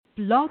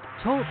Blog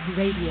Talk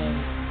Radio.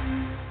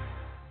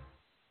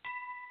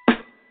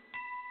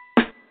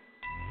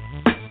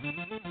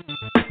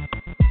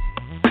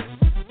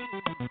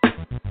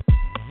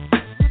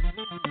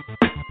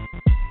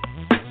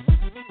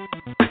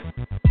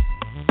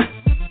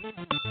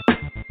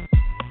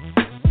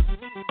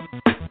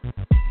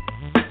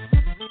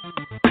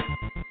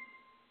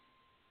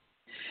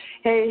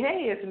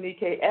 Hey, it's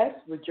Anike S.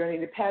 We're Journeying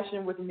to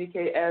Passion with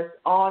Anike S.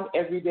 on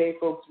Everyday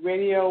Folks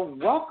Radio.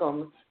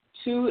 Welcome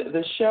to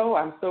the show.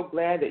 I'm so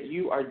glad that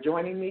you are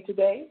joining me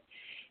today.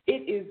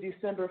 It is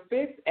December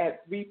 5th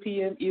at 3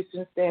 p.m.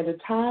 Eastern Standard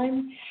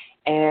Time,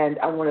 and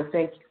I want to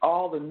thank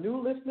all the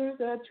new listeners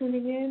that are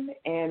tuning in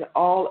and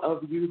all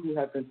of you who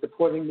have been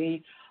supporting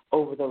me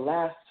over the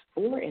last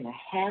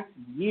 4.5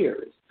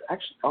 years.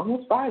 Actually,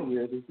 almost 5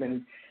 years it's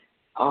been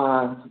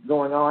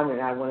going on, and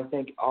I want to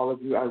thank all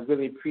of you. I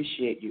really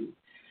appreciate you.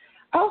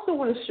 I also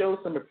want to show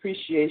some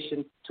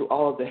appreciation to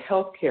all of the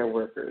healthcare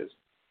workers,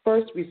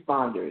 first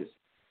responders,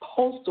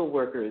 postal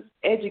workers,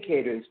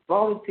 educators,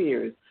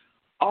 volunteers,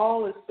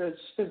 all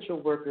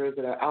essential workers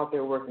that are out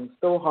there working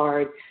so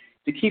hard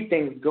to keep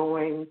things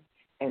going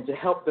and to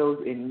help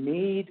those in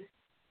need,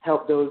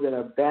 help those that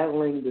are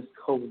battling this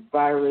COVID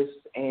virus,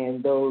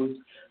 and those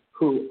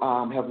who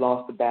have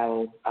lost the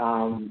battle.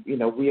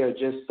 We are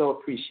just so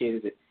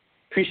appreciative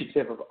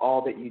of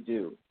all that you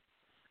do.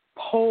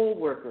 Poll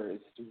workers,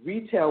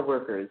 retail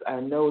workers,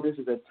 I know this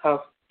is a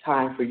tough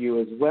time for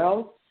you as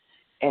well.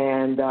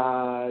 And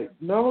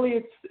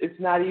normally it's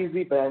not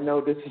easy, but I know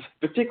this is a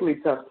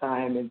particularly tough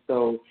time. And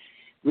so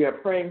we are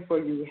praying for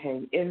you.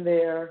 Hang in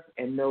there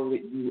and know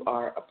that you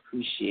are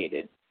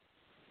appreciated.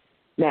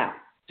 Now,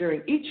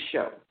 during each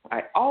show,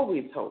 I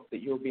always hope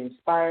that you'll be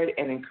inspired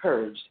and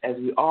encouraged as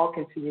we all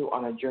continue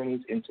on our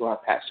journeys into our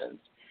passions.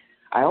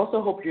 I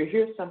also hope you'll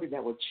hear something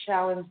that will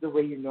challenge the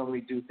way you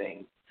normally do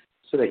things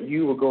so that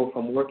you will go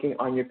from working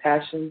on your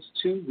passions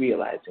to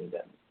realizing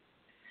them.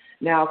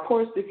 Now, of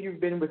course, if you've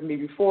been with me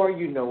before,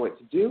 you know what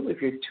to do.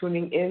 If you're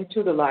tuning in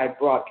to the live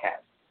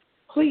broadcast,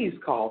 please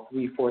call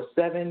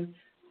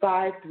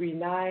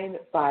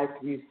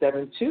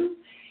 347-539-5372.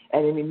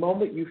 At any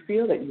moment you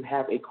feel that you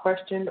have a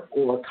question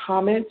or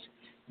comment,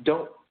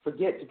 don't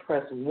forget to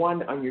press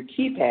 1 on your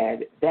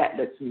keypad. That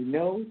lets me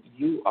know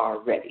you are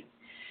ready.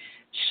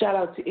 Shout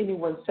out to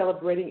anyone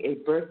celebrating a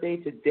birthday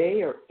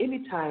today or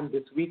anytime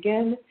this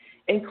weekend,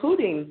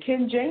 including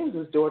Ken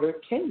James's daughter,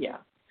 Kenya.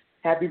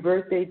 Happy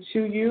birthday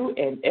to you,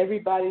 and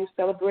everybody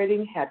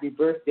celebrating. Happy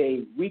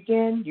birthday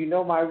weekend. You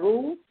know my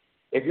rule.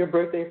 If your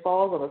birthday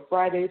falls on a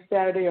Friday,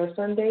 Saturday, or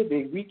Sunday,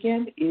 the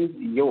weekend is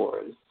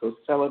yours, so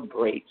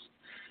celebrate.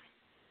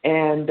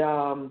 And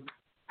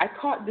I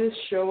caught this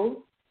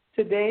show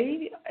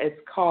today. It's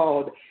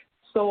called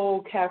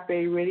Soul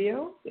Cafe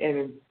Radio,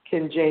 and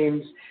Ken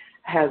James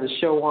has a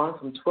show on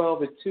from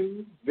 12 to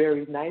 2.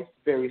 Very nice,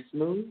 very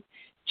smooth.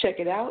 Check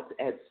it out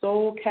at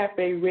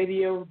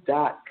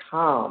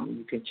soulcaferadio.com.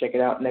 You can check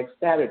it out next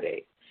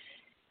Saturday.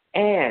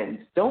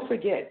 And don't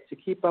forget to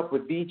keep up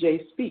with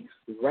BJ Speaks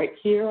right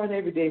here on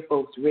Everyday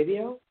Folks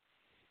Radio.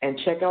 And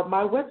check out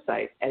my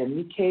website at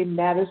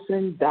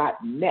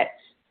AnikeMadison.net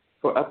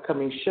for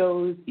upcoming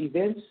shows,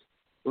 events,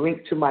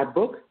 link to my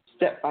book,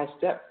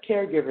 Step-by-Step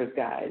Caregiver's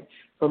Guide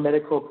for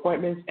Medical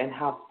Appointments and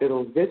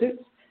Hospital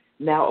Visits,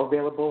 now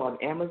available on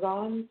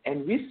Amazon,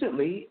 and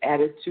recently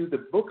added to the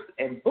Books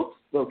and Books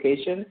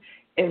location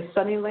in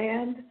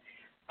Sunnyland,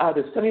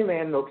 the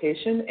Sunnyland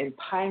location in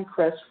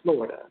Pinecrest,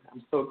 Florida.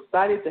 I'm so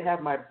excited to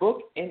have my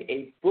book in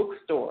a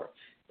bookstore.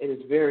 It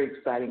is very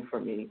exciting for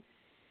me.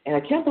 And I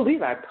can't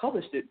believe I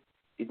published it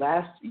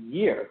last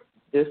year,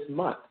 this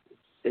month.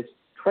 It's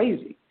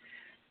crazy.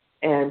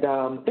 And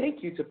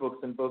thank you to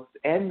Books and Books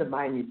and the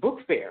Miami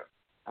Book Fair.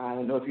 I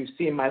don't know if you've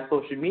seen my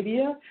social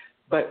media,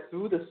 but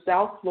through the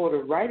South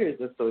Florida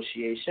Writers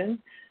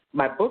Association,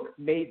 my book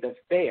made the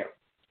fair.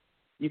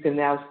 You can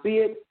now see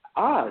it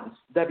on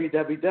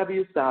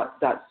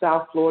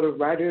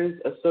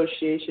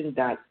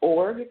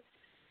www.southfloridawritersassociation.org.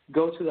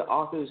 Go to the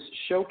author's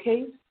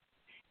showcase,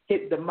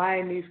 hit the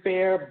Miami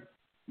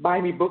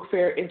Book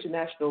Fair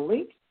International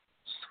link,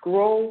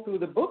 scroll through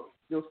the book.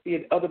 You'll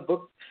see other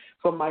books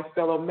from my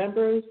fellow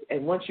members,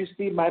 and once you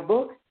see my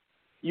book,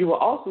 you will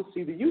also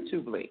see the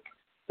YouTube link.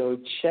 So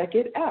check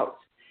it out.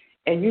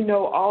 And you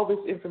know all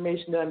this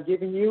information that I'm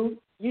giving you,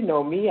 you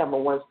know me, I'm a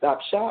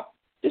one-stop shop.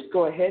 Just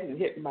go ahead and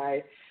hit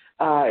my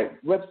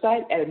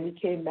website at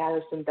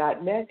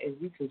AnikeMadison.net, and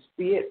you can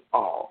see it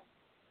all.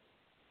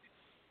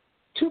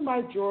 To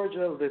my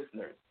Georgia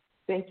listeners,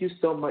 thank you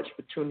so much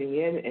for tuning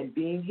in and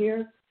being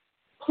here.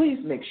 Please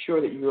make sure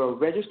that you are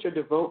registered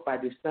to vote by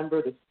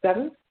December the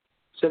 7th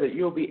so that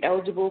you'll be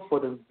eligible for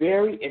the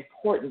very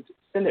important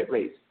Senate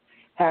race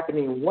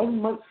happening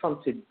 1 month from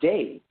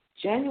today.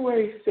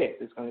 January 5th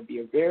is going to be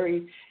a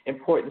very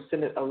important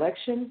Senate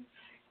election.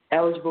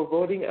 Eligible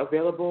voting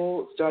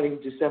available starting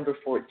December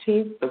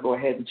 14th, so go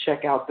ahead and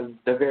check out the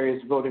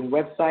various voting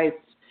websites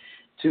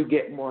to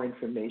get more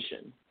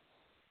information.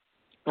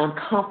 I'm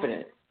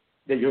confident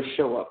that you'll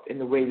show up in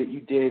the way that you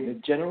did in the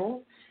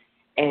general,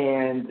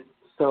 and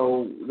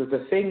So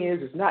the thing is,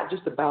 it's not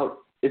just about,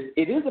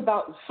 it is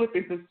about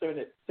flipping the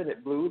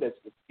Senate blue, let's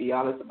be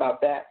honest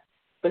about that,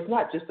 but it's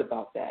not just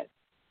about that.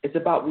 It's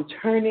about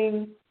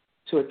returning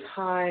to a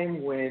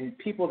time when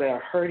people that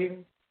are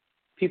hurting,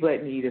 people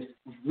that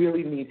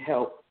really need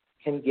help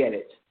can get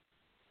it.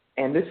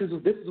 And this is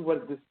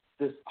what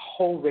this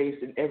whole race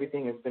and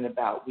everything has been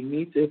about. We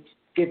need to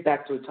get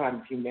back to a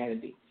time of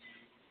humanity.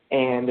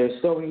 And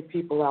there's so many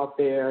people out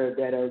there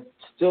that are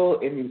still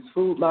in these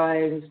food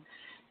lines,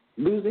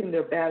 losing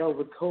their battle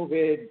with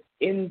COVID,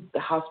 in the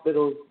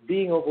hospitals,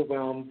 being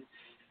overwhelmed.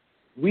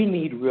 We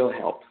need real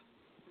help.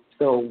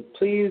 So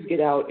please get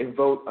out and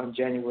vote on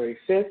January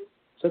 5th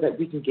so that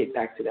we can get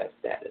back to that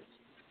status.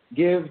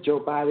 Give Joe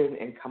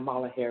Biden and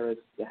Kamala Harris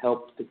the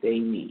help that they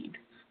need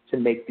to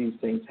make these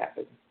things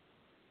happen.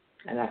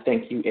 And I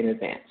thank you in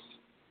advance.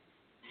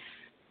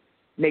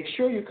 Make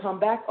sure you come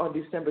back on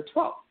December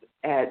 12th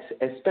at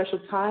a special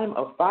time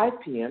of 5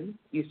 p.m.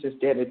 Eastern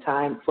Standard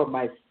Time for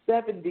my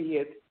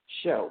 70th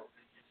show.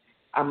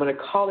 I'm going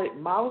to call it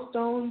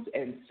Milestones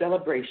and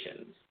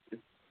Celebrations.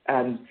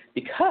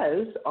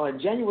 Because on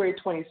January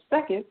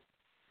 22nd,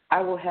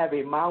 I will have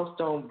a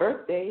milestone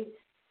birthday,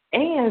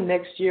 and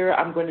next year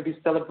I'm going to be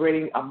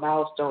celebrating a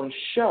milestone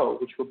show,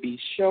 which will be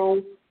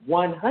Show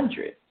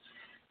 100.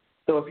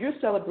 So if you're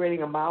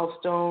celebrating a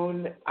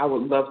milestone, I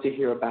would love to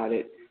hear about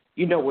it.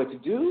 You know what to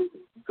do.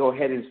 Go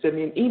ahead and send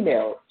me an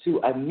email to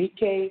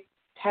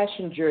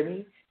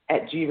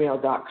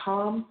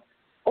anikepassionjourney@gmail.com,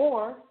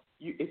 or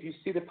if you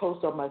see the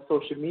post on my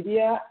social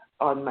media,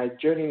 on my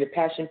Journey to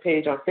Passion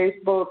page on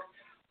Facebook,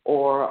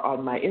 or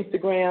on my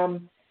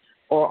Instagram,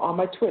 or on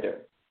my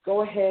Twitter,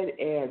 go ahead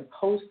and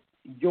post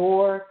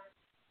your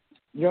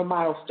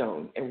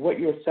milestone and what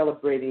you're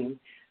celebrating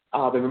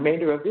the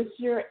remainder of this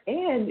year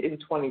and in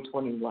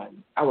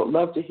 2021. I would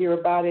love to hear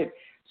about it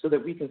so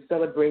that we can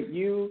celebrate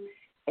you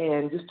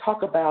and just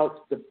talk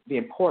about the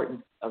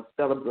importance of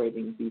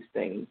celebrating these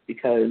things,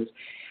 because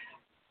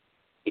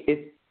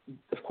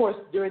of course,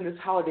 during this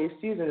holiday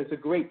season, it's a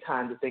great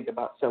time to think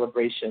about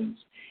celebrations.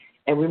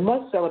 And we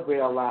must celebrate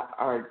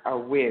our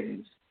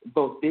wins,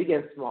 both big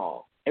and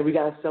small, and we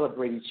got to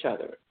celebrate each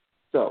other.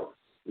 So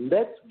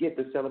let's get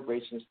the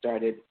celebration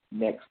started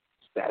next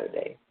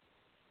Saturday.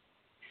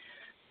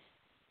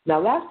 Now,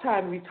 last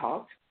time we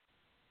talked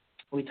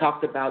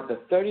about the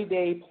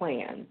 30-day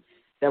plan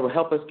that will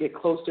help us get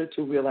closer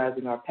to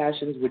realizing our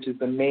passions, which is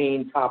the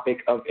main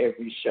topic of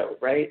every show,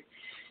 right?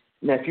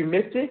 Now, if you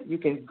missed it, you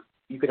can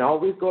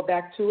always go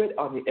back to it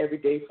on the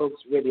Everyday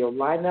Folks Radio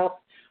lineup.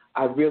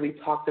 I really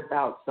talked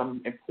about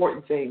some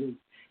important things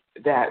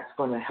that's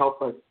going to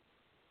help us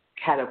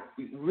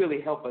really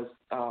help us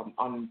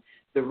on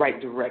the right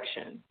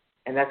direction.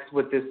 And that's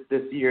what this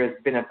year has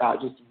been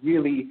about, just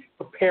really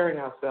preparing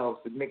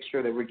ourselves to make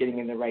sure that we're getting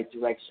in the right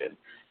direction.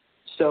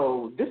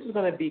 So this is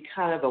going to be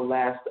kind of the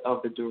last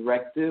of the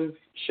directive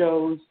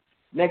shows.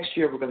 Next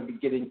year we're going to be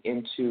getting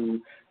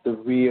into the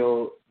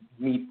real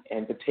meat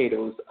and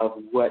potatoes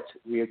of what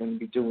we are going to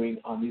be doing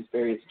on these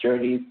various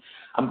journeys.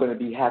 I'm going to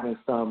be having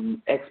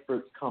some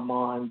experts come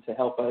on to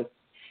help us,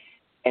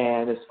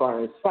 and as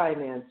far as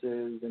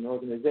finances and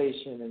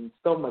organization and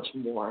so much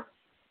more,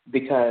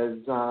 because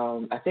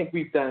I think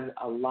we've done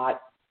a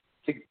lot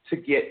to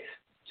get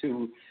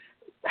to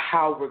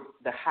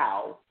the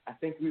how. I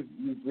think we've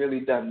really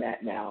done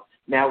that now.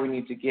 Now we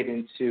need to get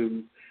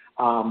into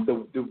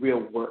the real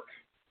work.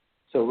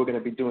 So we're going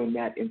to be doing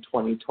that in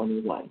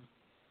 2021.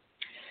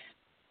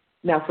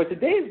 Now, for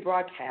today's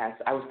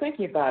broadcast, I was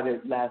thinking about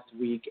it last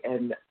week,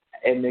 and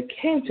it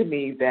came to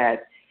me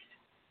that,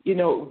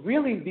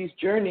 really these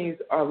journeys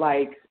are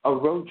like a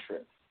road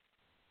trip.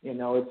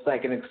 It's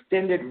like an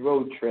extended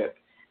road trip,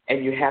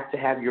 and you have to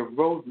have your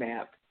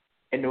roadmap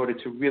in order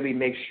to really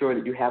make sure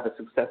that you have a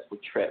successful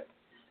trip.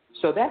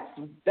 So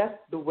that's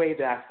the way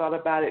that I thought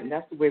about it, and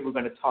that's the way we're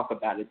going to talk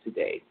about it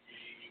today.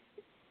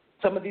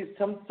 Some of these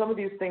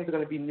things are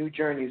going to be new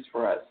journeys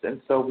for us,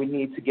 and so we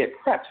need to get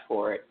prepped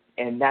for it,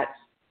 and that's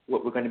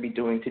what we're going to be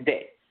doing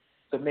today.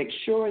 So make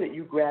sure that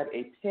you grab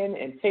a pen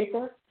and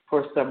paper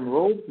for some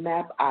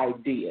roadmap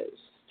ideas.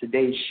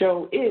 Today's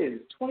show is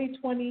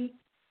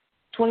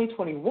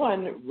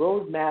 2021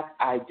 Roadmap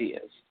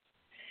Ideas.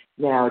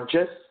 Now,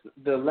 just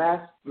the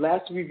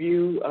last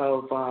review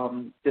of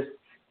this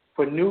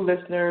for new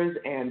listeners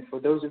and for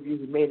those of you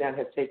who may not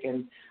have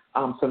taken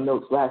some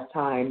notes last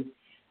time,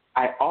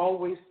 I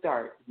always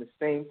start in the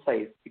same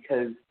place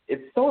because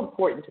it's so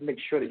important to make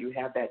sure that you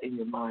have that in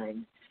your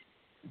mind.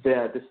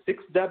 The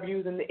 6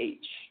 W's and the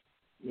H.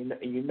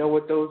 You know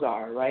what those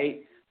are,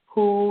 right?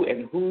 Who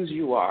and whose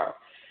you are.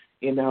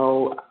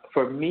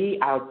 For me,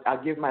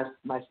 I'll give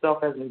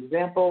myself as an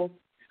example.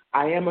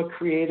 I am a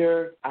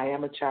creator. I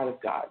am a child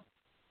of God.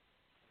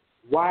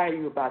 Why are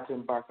you about to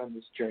embark on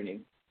this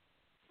journey?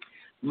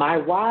 My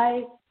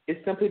why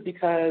is simply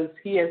because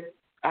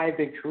I've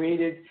been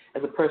created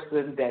as a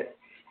person that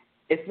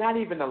it's not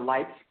even a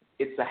like,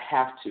 it's a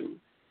have to.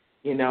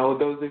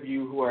 Those of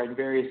you who are in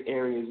various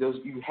areas,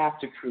 you have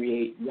to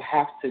create, you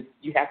have to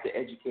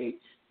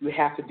educate, you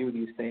have to do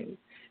these things.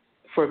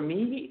 For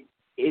me,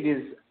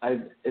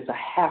 it's a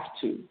have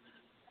to.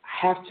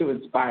 I have to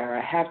inspire.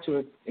 I have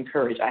to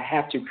encourage. I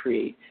have to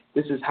create.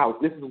 This is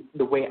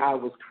the way I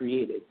was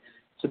created.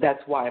 So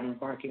that's why I'm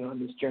embarking on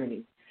this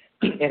journey.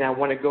 And I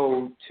want to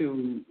go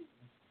to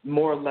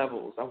more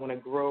levels. I want to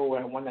grow.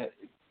 And I want to.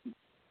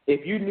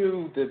 If you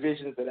knew the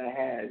visions that I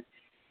had,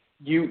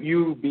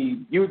 you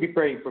would be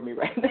praying for me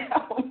right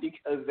now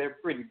because they're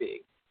pretty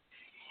big.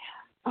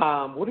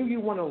 What do you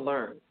want to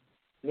learn?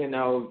 You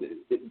know,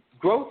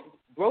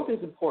 growth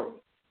is important.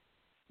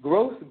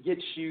 Growth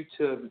gets you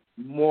to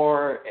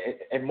more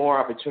and more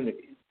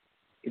opportunities.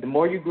 The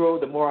more you grow,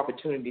 the more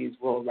opportunities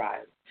will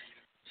arise.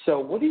 So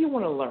what do you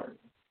want to learn?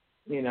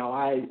 You know,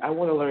 I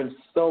want to learn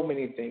so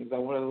many things. I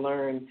want to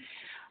learn,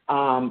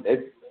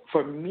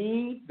 for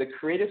me, the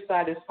creative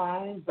side is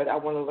fine, but I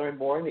want to learn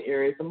more in the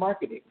areas of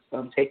marketing. So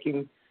I'm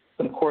taking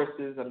some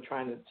courses. I'm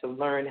trying to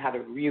learn how to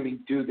really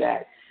do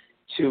that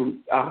to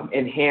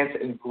enhance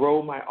and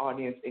grow my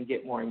audience and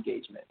get more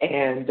engagement.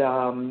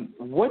 And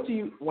what do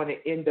you want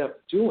to end up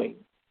doing?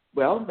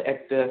 Well,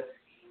 at the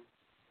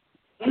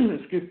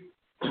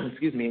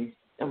excuse me,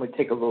 I'm going to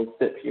take a little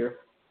sip here.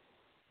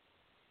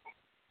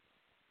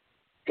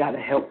 Got to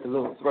help the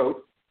little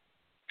throat.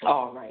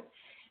 All right.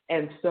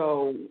 And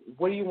so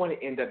what do you want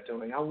to end up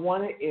doing? I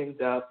want to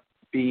end up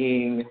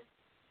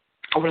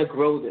I want to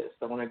grow this.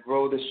 I want to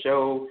grow the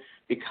show,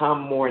 become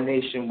more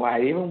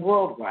nationwide, even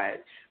worldwide.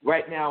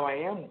 Right now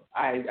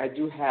I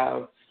do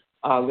have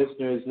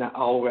listeners not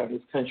all around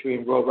this country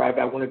and worldwide,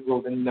 but I want to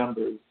grow the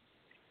numbers.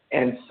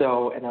 And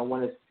I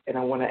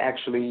want to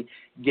actually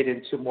get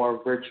into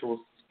more virtual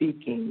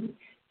speaking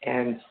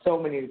and so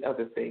many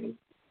other things.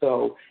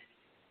 So,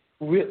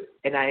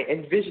 and I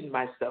envision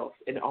myself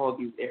in all of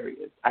these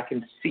areas. I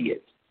can see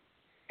it.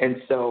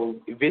 And so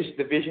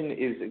the vision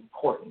is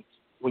important.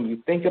 When you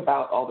think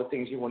about all the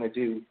things you want to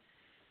do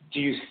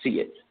you see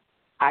it?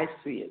 I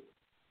see it.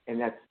 And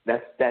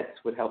that's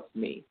what helps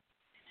me.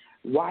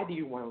 Why do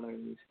you want to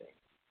learn these things?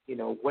 You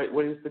know,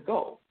 what is the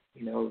goal?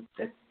 You know,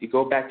 that you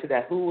go back to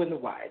that who and the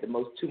why, the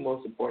two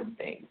most important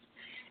things.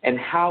 And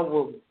how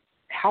will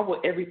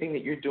everything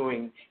that you're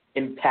doing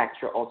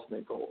impact your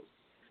ultimate goals?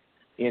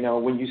 You know,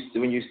 when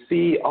you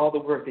see all the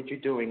work that you're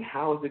doing,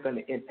 how is it going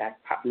to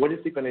impact? What is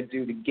it going to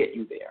do to get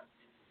you there?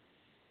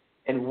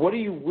 And what are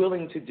you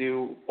willing to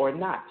do or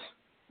not?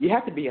 You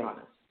have to be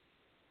honest.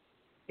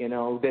 You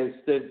know,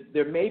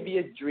 there may be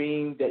a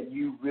dream that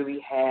you really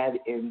had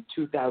in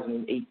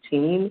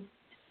 2018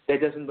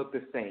 that doesn't look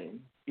the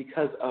same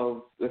because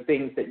of the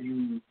things that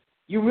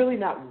you're really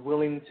not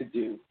willing to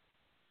do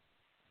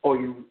or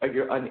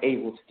you're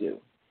unable to do.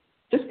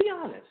 Just be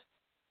honest,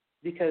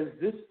 because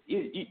this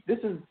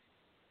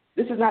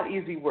is not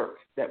easy work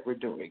that we're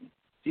doing.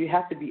 So you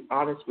have to be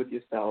honest with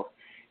yourself.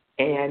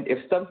 And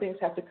if some things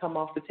have to come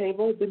off the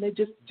table, then they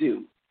just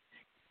do.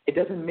 It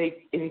doesn't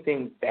make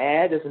anything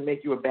bad, doesn't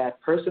make you a bad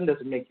person,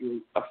 doesn't make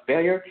you a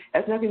failure. It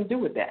has nothing to do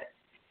with that.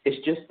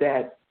 It's just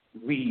that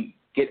we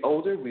get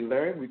older, we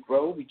learn, we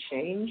grow, we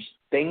change,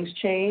 things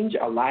change,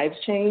 our lives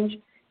change,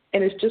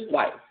 and it's just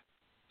life.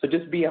 So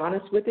just be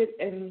honest with it,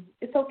 and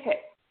it's okay.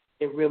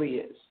 It really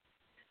is.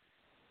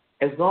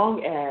 As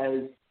long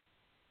as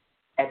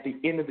at the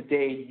end of the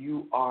day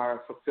you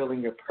are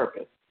fulfilling your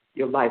purpose,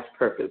 your life's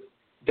purpose,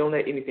 don't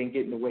let anything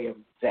get in the way of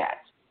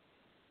that,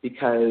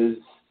 because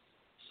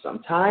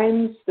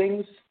sometimes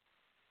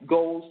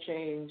goals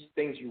change,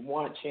 things you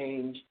want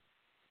change,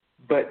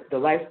 but the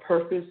life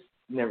purpose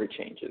never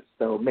changes.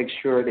 So make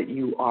sure that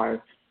you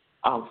are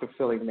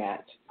fulfilling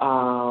that.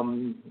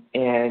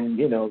 And,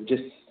 you know,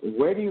 just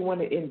where do you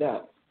want to end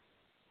up?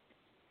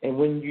 And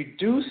when you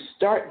do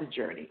start the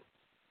journey,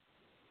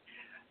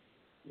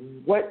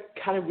 what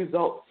kind of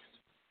results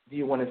do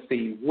you want to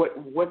see?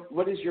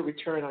 What is your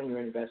return on your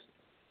investment?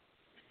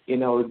 You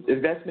know,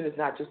 investment is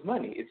not just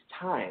money, it's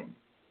time,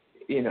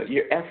 you know,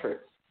 your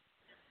efforts.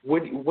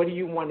 What do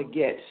you want to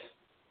get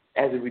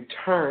as a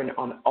return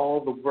on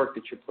all the work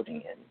that you're putting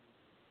in?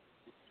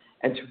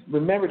 And to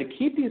remember to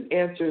keep these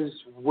answers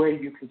where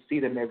you can see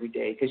them every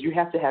day, because you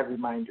have to have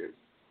reminders.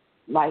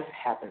 Life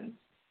happens.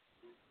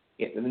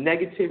 The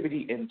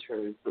negativity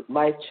enters, but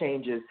life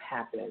changes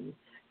happen.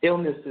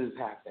 Illnesses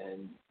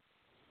happen.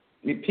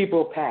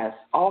 People pass.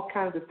 All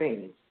kinds of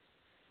things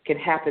can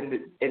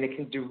happen, and it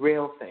can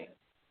derail things.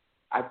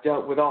 I've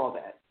dealt with all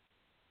that.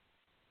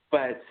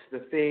 But the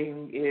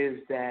thing is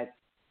that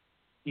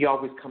you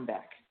always come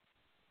back.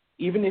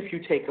 Even if you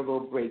take a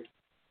little break,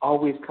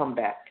 always come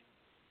back,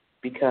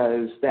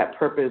 because that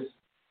purpose,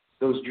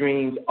 those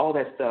dreams, all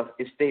that stuff,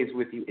 it stays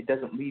with you. It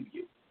doesn't leave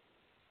you.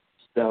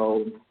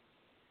 So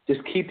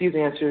just keep these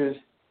answers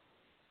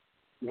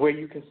where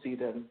you can see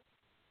them.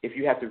 If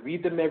you have to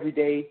read them every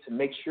day to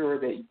make sure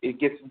that it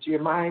gets into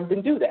your mind,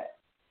 then do that.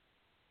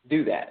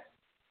 Do that.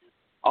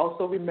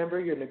 Also remember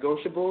your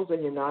negotiables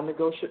and your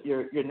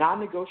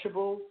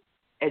non-negotiables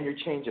and your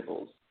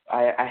changeables.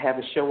 I have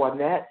a show on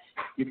that.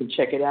 You can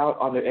check it out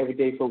on the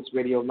Everyday Folks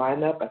Radio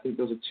lineup. I think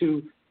those are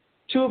two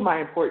of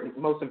my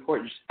most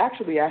important.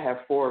 Actually, I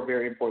have 4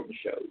 very important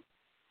shows: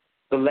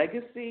 the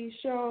Legacy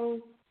Show,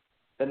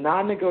 the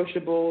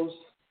non-negotiables,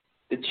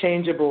 the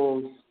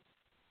changeables,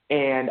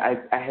 and I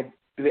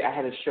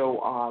had a show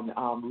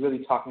on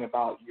really talking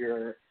about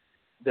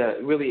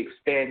really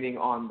expanding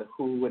on the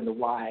who and the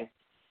why.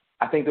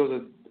 I think those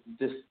are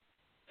just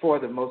four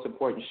of the most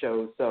important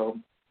shows. So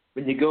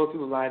when you go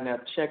through the lineup,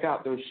 check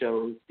out those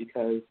shows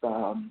because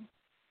those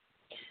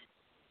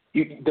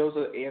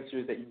are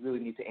answers that you really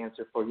need to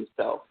answer for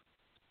yourself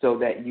so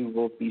that you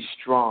will be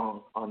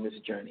strong on this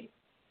journey.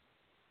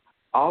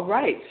 All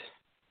right.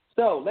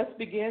 So let's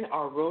begin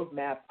our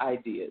roadmap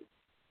ideas.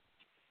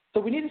 So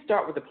we need to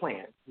start with a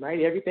plan,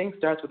 right? Everything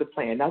starts with a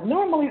plan. Now,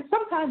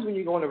 sometimes when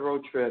you go on a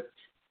road trip,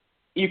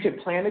 you can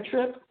plan a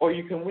trip or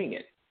you can wing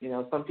it. You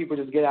know, some people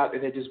just get out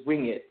and they just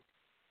wing it.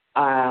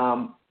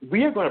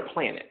 We are going to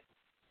plan it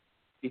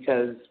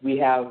because we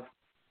have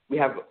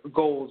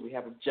goals, we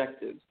have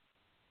objectives.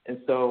 And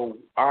so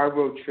our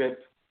road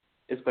trip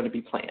is going to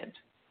be planned.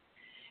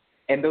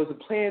 And those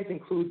plans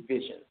include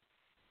vision.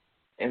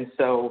 And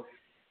so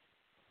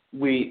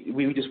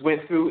we just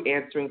went through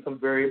answering some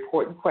very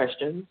important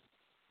questions.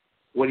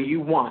 What do you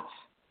want?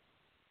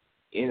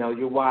 You know,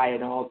 your why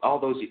and all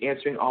those,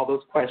 answering all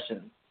those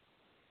questions.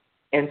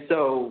 And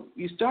so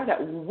you start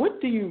out,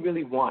 what do you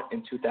really want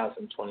in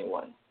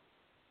 2021?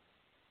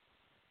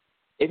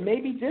 It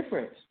may be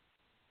different.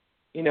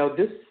 You know,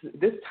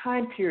 this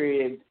time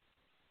period,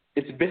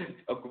 it's been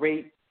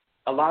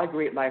a lot of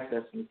great life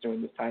lessons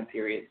during this time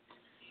period.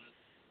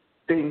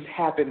 Things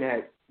happen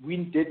that we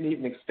didn't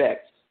even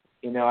expect.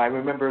 You know, I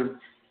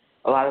remember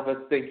a lot of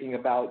us thinking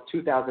about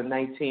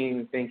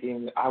 2019,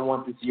 thinking, I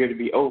want this year to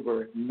be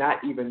over, not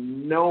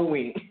even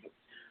knowing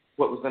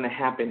what was going to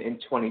happen in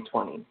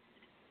 2020.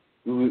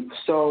 We were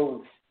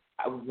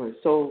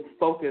so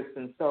focused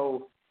and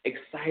so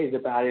excited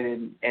about it,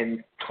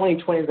 and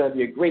 2020 is going to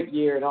be a great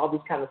year and all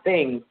these kind of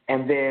things.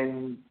 And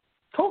then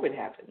COVID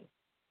happened.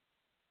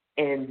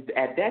 And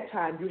at that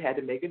time, you had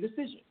to make a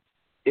decision.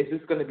 Is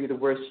this going to be the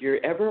worst year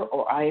ever,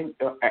 or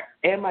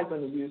am I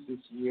going to use this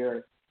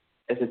year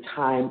as a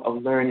time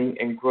of learning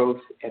and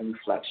growth and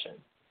reflection?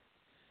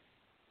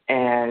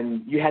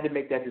 And you had to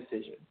make that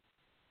decision.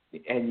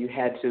 And you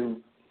had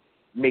to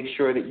make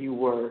sure that you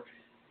were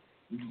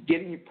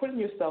putting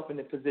yourself in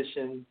a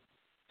position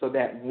so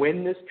that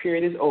when this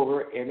period is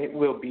over, and it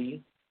will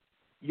be,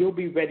 you'll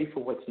be ready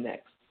for what's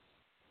next.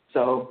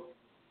 So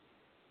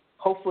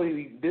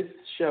hopefully this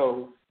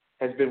show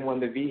has been one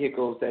of the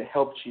vehicles that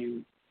helped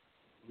you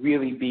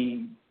really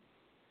be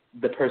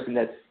the person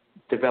that's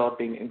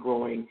developing and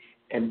growing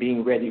and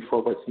being ready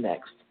for what's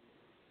next.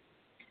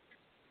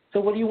 So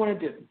what do you want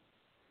to do?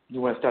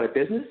 You want to start a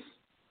business,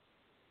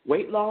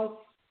 weight loss,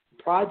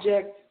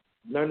 project,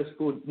 learn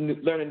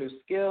a new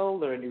skill,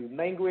 learn a new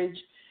language,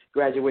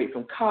 graduate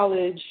from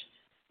college?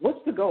 What's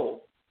the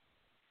goal?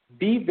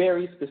 Be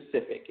very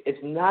specific. It's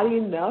not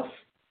enough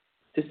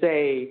to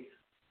say,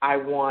 I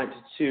want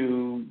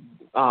to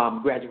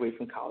graduate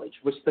from college.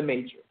 What's the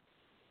major?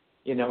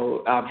 You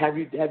know, have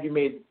you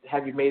made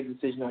a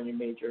decision on your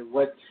major?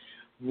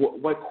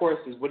 What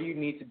courses? What do you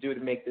need to do to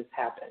make this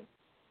happen?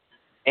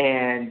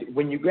 And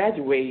when you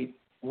graduate,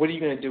 what are you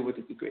going to do with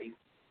the degree?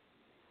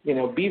 You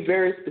know, be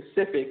very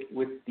specific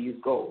with these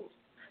goals.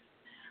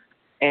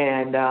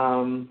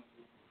 And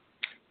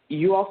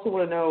you also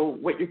want to know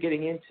what you're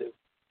getting into,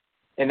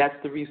 and that's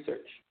the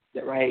research,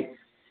 right?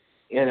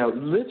 You know,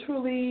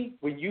 literally,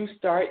 when you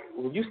start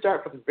from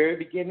the very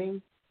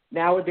beginning,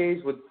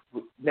 nowadays,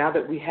 now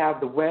that we have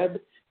the web,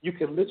 you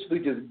can literally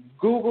just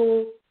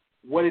Google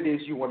what it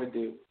is you want to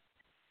do.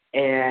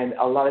 And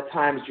a lot of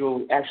times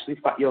you'll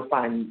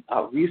find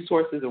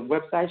resources and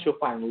websites, you'll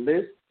find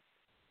lists,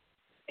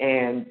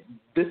 and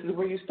this is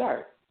where you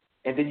start.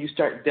 And then you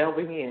start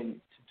delving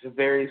into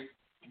various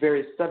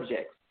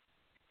subjects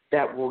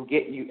that will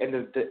get you, and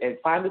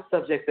find the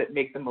subjects that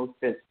make the most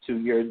sense to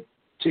your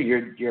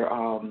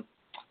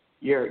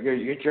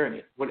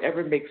journey,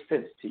 whatever makes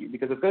sense to you,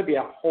 because there's going to be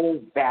a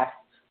whole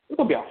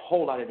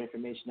lot of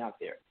information out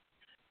there.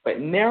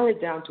 But narrow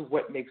it down to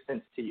what makes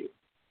sense to you.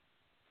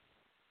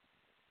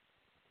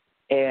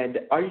 And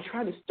are you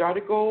trying to start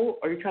a goal,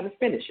 or are you trying to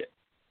finish it?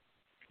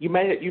 You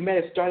may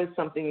have started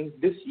something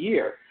this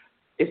year.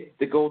 Is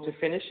the goal to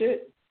finish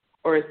it,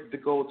 or is the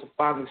goal to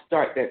finally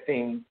start that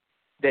thing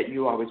that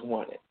you always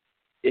wanted?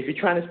 If you're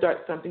trying to start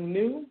something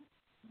new,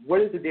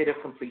 what is the date of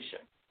completion?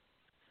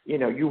 You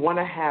know, you want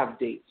to have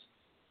dates.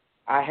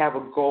 I have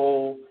a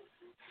goal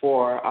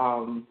for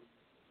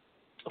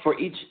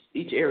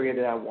each area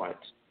that I want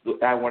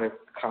to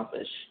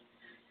accomplish,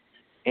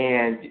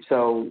 and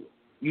so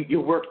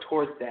you work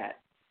towards that,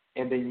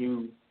 and then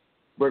you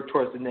work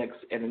towards the next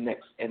and the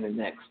next and the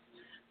next.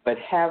 But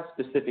have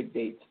specific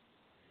dates.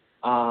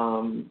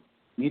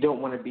 You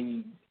don't want to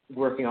be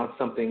working on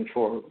something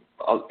for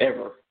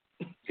ever,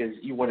 because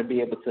you want to be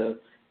able to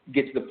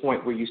get to the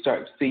point where you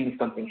start seeing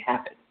something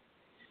happen.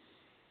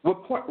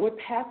 What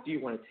path do you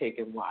want to take,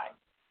 and why?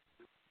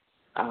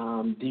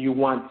 Do you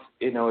want,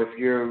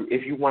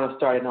 if you want to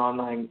start an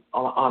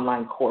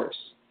online course,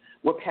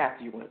 what path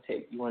do you want to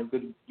take? You want to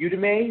go to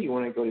Udemy? You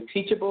want to go to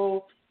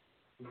Teachable?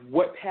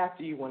 What path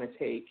do you want to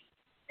take,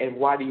 and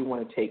why do you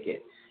want to take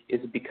it?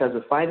 Is it because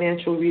of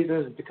financial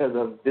reasons? Is it because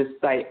of this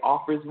site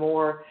offers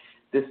more?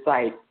 This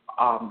site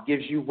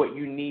gives you what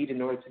you need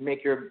in order to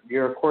make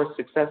your course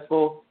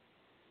successful?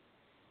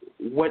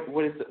 What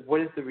is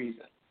the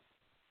reason?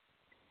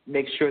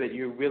 Make sure that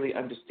you're really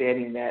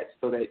understanding that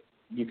so that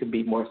you can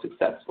be more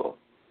successful.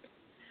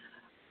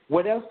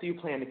 What else do you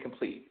plan to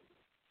complete?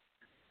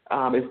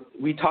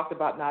 We talked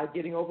about not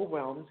getting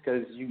overwhelmed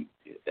because you,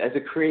 as a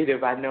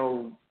creative, I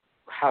know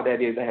how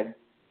that is. I had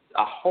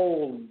a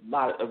whole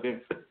lot of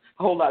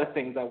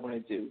things I want to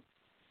do,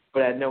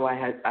 but I know I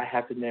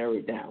have to narrow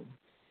it down.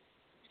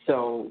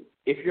 So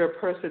if you're a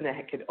person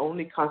that can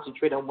only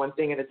concentrate on one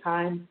thing at a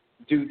time,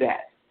 do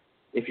that.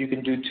 If you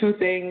can do 2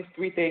 things,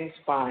 3 things,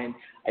 fine.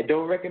 I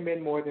don't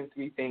recommend more than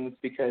 3 things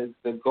because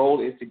the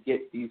goal is to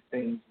get these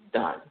things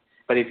done.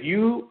 But if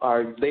you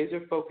are laser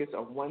focused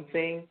on one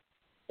thing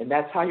and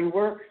that's how you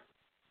work,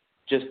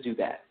 just do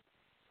that.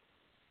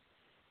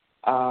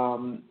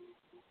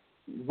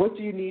 What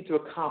do you need to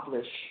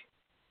accomplish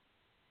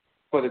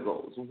for the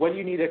goals? What do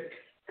you need to,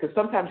 because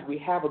sometimes we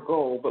have a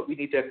goal, but we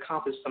need to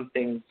accomplish some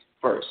things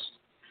first.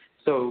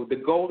 So the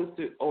goal is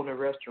to own a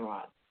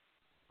restaurant,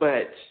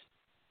 but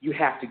you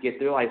have to get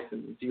the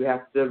license. You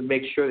have to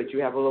make sure that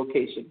you have a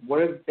location. What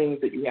are the things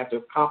that you have to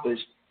accomplish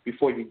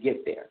before you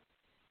get there?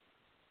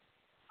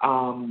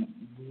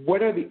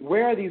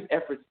 Where are these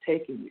efforts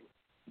taking you?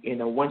 You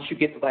know, once you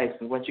get the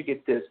license, once you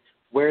get this,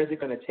 where is it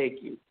going to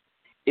take you?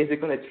 Is it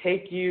going to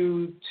take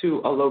you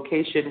to a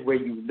location where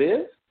you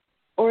live,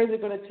 or is it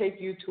going to take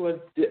you to a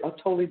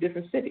totally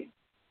different city?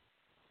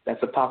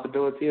 That's a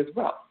possibility as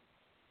well.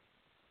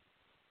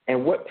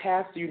 And what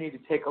path do you need to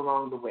take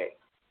along the way?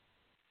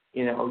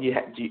 You know, you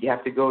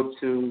have to go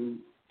to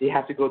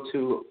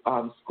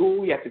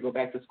school. You have to go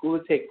back to school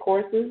to take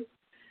courses,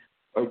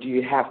 or do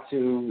you have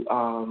to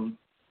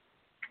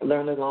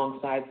learn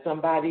alongside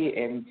somebody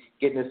and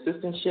get an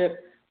assistantship?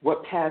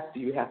 What path do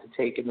you have to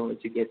take in order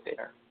to get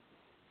there?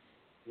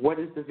 What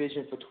is the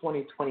vision for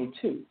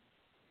 2022?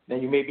 Now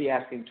you may be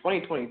asking,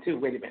 2022.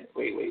 Wait a minute.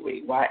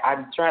 Wait. Why?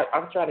 I'm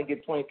trying to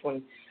get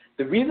 2020.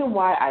 The reason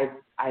why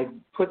I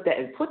put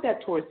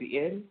that towards the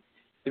end.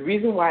 The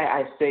reason why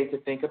I say to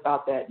think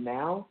about that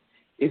now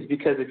is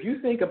because if you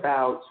think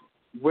about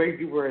where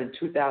you were in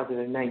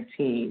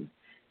 2019,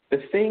 the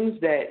things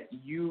that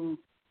you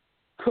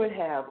could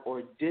have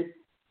or did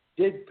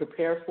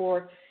prepare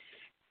for,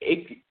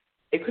 it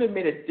could have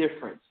made a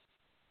difference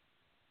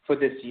for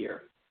this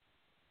year.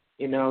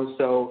 You know,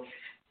 so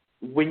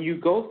when you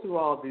go through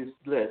all these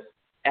lists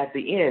at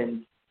the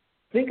end,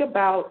 think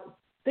about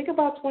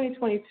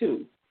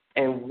 2022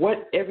 and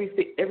what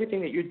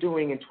everything that you're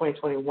doing in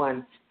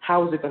 2021.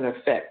 How is it going to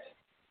affect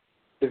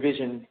the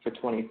vision for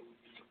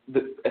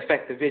the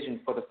vision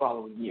for the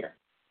following year?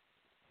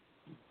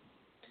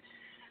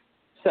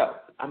 So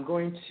I'm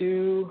going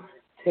to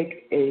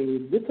take a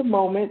little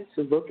moment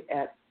to look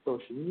at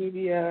social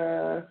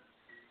media,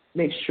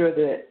 make sure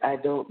that I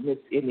don't miss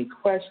any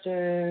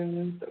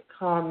questions or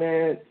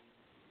comments.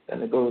 I'm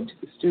going to go into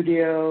the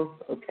studio.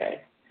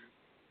 Okay.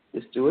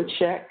 Just do a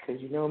check because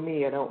you know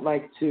me, I don't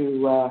like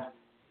to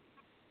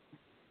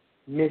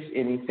miss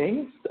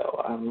anything.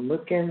 So I'm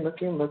looking.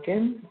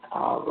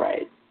 All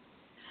right.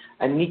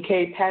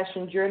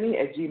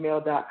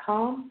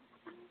 AnikePassionJourney@gmail.com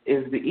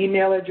is the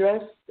email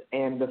address,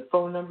 and the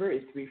phone number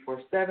is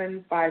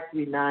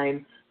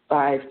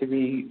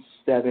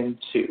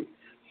 347-539-5372.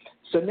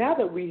 So now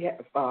that we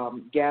have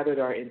gathered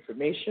our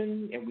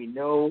information and we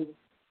know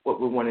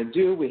what we want to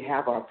do, we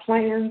have our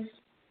plans.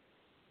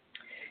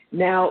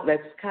 Now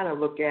let's kind of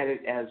look at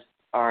it as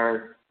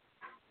our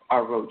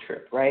road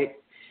trip, right?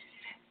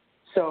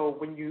 So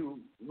when you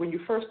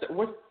first,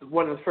 what's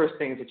one of the first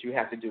things that you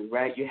have to do,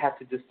 right? You have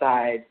to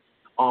decide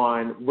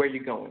on where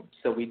you're going.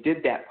 So we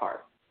did that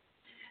part.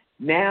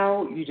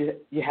 Now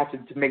you have to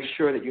make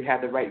sure that you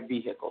have the right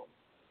vehicle.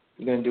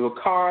 You're going to do a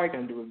car, you're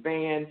going to do a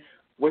van.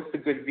 What's the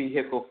good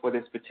vehicle for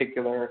this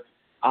particular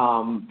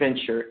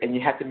venture? And you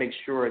have to make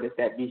sure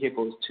that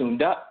vehicle is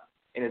tuned up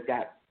and it's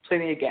got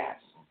plenty of gas.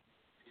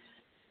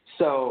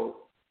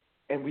 So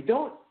in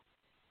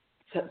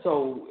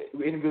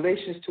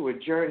relation to a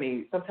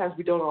journey, sometimes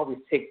we don't always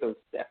take those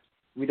steps.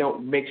 We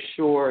don't make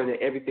sure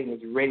that everything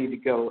is ready to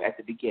go at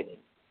the beginning.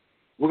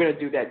 We're going to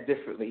do that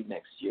differently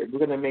next year. We're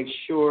going to make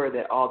sure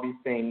that all these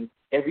things,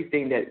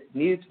 everything that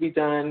needs to be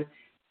done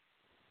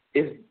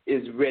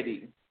is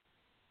ready.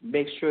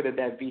 Make sure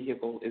that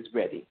vehicle is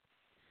ready.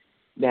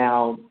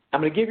 Now,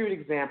 I'm going to give you an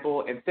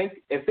example and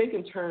think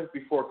in terms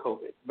before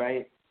COVID,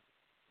 right?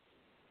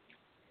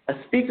 A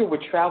speaker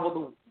would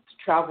travel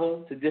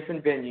to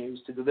different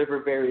venues to deliver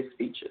various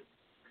speeches.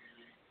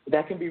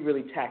 That can be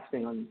really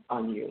taxing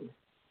on you,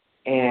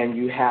 and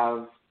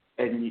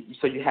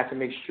so you have to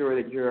make sure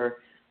that your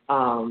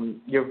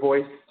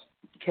voice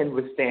can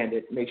withstand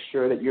it. Make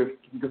sure that you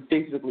can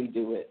physically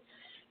do it,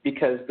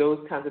 because those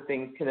kinds of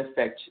things can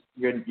affect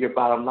your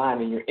bottom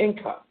line and your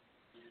income.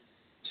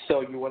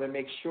 So you want to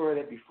make sure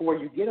that before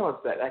you get on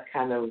that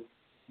kind of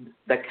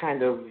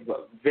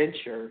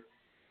venture,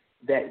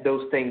 that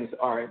those things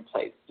are in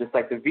place. Just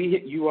like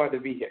you are the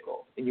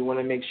vehicle, and you want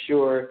to make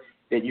sure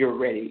that you're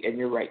ready and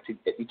you're right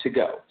to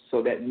go,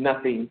 so that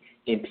nothing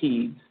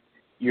impedes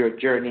your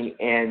journey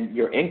and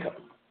your income.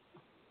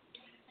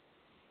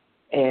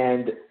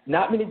 And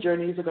not many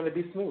journeys are going to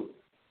be smooth.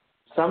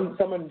 Some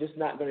are just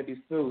not going to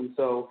be smooth.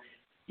 So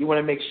you want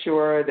to make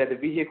sure that the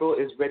vehicle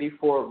is ready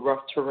for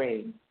rough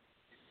terrain.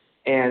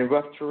 And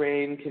rough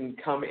terrain can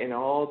come in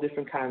all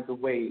different kinds of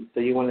ways. So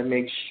you want to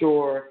make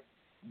sure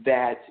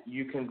that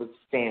you can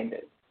withstand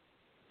it.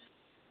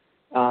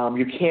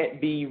 You can't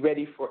be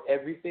ready for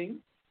everything,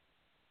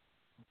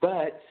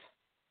 but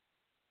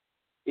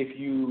if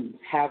you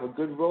have a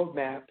good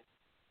roadmap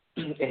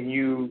and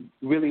you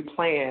really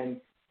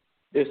plan,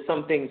 there's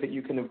some things that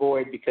you can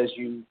avoid because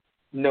you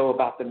know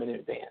about them in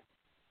advance.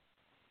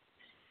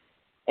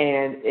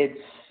 And it's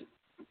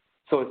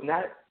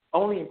not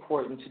only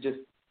important to just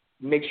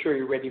make sure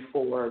you're ready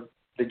for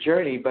the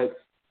journey, but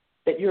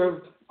that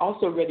you're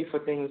also ready for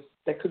things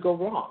that could go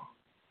wrong.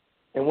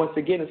 And once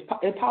again, it's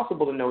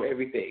impossible to know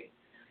everything.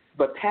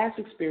 But past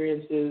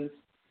experiences,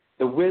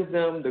 the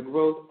wisdom, the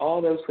growth,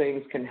 all those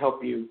things can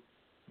help you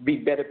be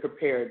better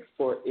prepared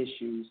for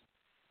issues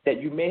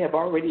that you may have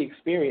already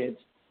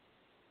experienced.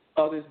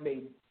 Others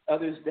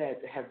that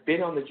have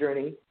been on the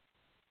journey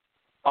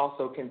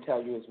also can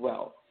tell you as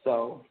well.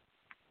 So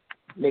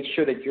make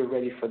sure that you're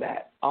ready for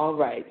that. All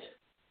right.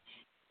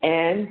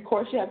 And, of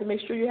course, you have to make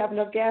sure you have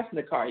enough gas in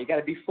the car. You got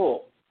to be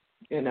full,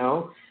 you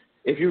know.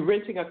 If you're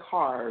renting a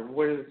car,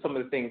 what are some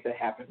of the things that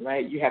happen,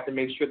 right? You have to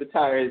make sure the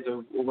tires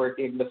are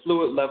working, the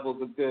fluid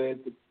levels are good,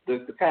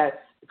 the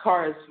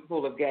car is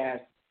full of gas,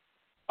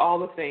 all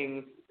the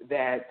things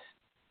that,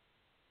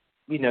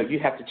 you know, you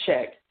have to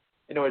check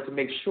in order to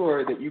make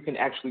sure that you can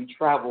actually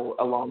travel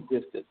a long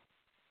distance.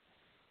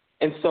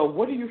 And so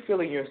what are you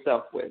filling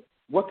yourself with?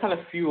 What kind of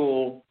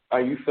fuel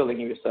are you filling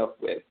yourself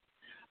with?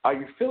 Are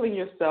you filling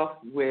yourself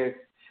with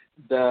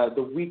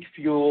the weak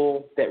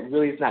fuel that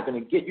really is not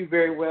going to get you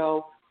very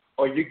well,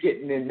 or you're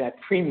getting in that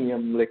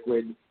premium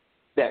liquid,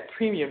 that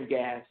premium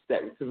gas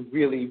that can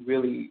really,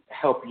 really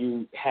help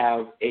you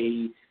have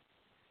a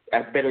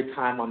better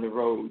time on the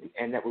road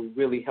and that will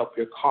really help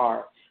your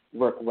car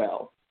work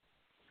well?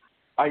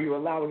 Are you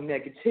allowing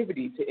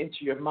negativity to enter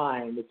your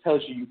mind that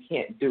tells you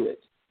can't do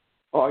it?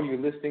 Or are you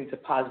listening to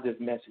positive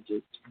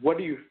messages? What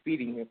are you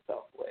feeding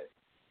yourself with?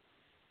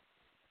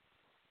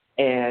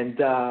 And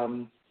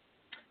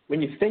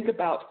when you think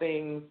about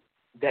things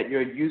that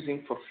you're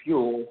using for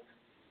fuel,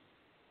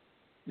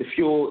 the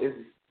fuel is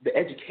the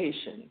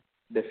education.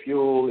 The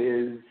fuel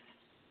is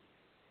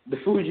the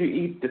food you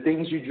eat, the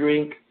things you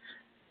drink,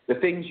 the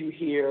things you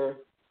hear.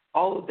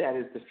 All of that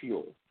is the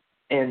fuel.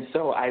 And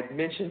so I've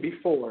mentioned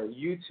before,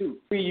 YouTube,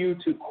 free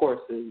YouTube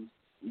courses,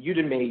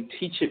 Udemy,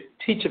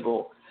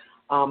 Teachable.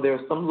 There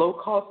are some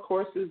low-cost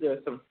courses. There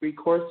are some free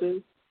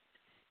courses.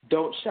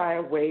 Don't shy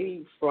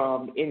away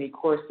from any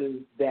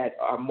courses that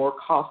are more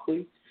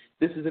costly.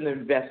 This is an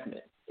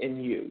investment in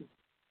you,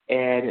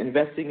 and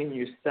investing in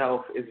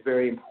yourself is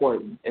very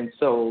important. And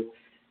so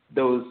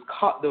those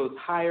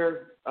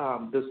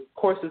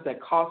courses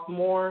that cost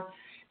more,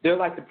 they're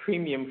like the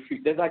premium.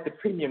 They're like the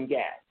premium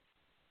gas.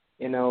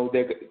 You know,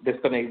 that's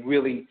going to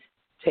really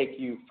take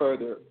you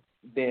further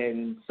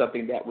than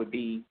something that would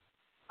be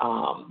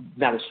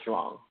not as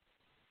strong.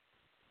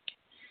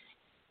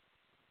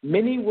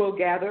 Many will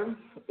get a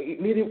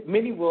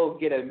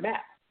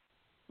map,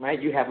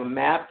 right? You have a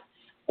map,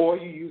 or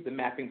you use the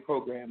mapping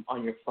program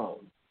on your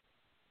phone,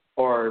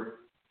 or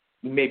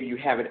maybe you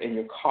have it in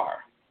your car.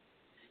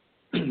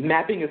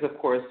 Mapping is, of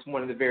course,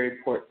 one of the very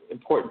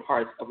important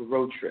parts of a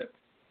road trip.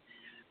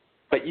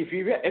 But if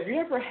you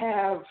ever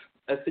have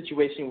a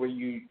situation where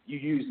you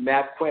use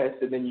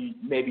MapQuest and then you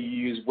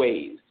use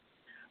Waze,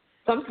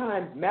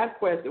 sometimes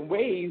MapQuest and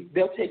Waze,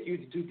 they'll take you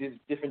to do these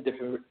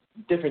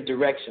different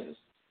directions.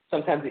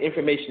 Sometimes the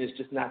information is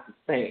just not the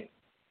same.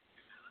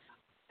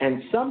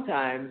 And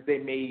sometimes they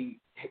may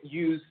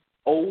use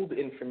old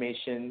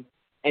information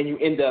and you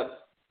end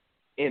up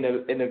in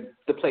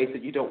the place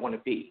that you don't want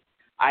to be.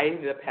 I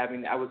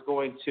was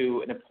going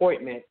to an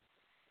appointment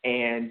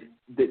and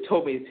they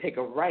told me to take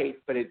a right,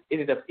 but it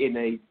ended up in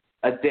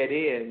a dead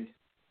end.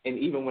 And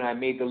even when I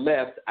made the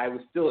left, I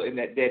was still in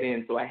that dead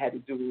end, so I had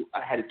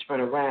to turn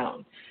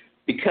around.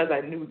 Because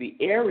I knew the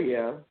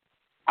area,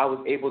 I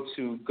was able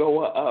to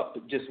go up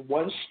just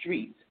one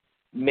street,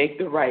 make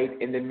the right,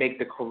 and then make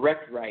the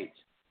correct right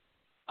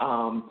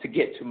to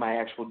get to my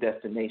actual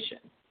destination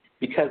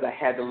because I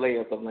had the lay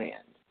of the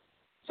land.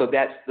 So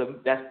that's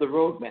the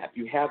roadmap.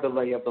 You have the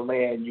lay of the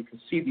land. You can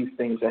see these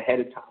things ahead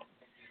of time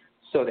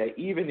so that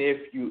even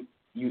if you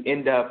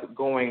end up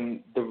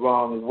going the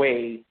wrong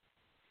way,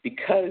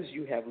 because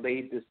you have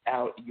laid this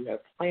out, you have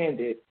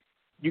planned it,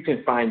 you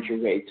can find your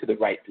way to the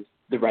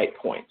right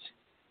point.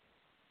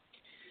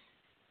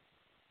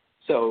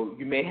 So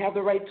you may have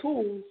the right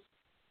tools.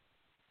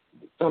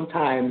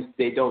 Sometimes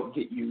they don't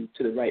get you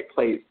to the right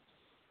place.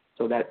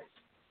 So that's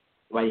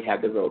why you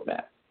have the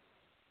roadmap.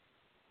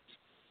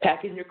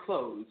 Pack in your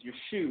clothes, your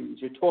shoes,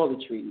 your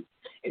toiletries,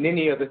 and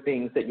any other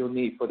things that you'll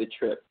need for the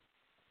trip.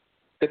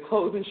 The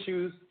clothes and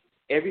shoes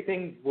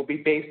everything will be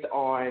based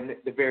on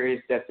the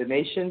various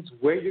destinations,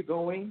 where you're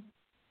going.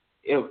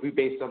 It'll be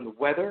based on the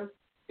weather.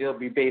 It'll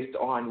be based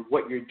on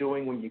what you're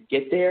doing when you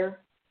get there.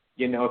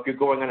 You know, if you're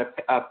going on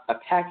a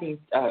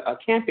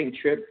camping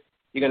trip,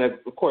 you're going to,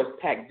 of course,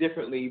 pack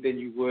differently than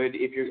you would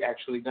if you're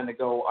actually going to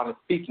go on a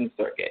speaking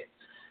circuit.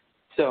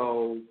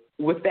 So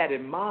with that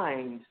in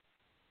mind,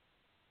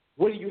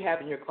 what do you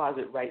have in your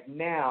closet right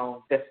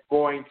now that's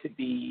going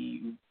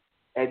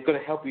to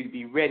help you to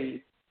be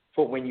ready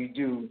for when you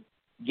do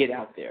get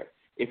out there?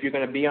 If you're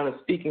going to be on a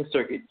speaking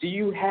circuit, do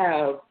you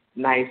have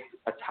nice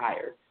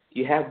attire? Do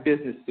you have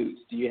business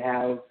suits? Do you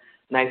have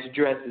nice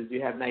dresses? Do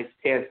you have nice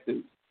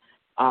pantsuits?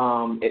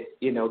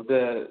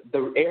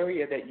 The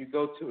area that you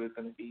go to is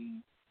going to be,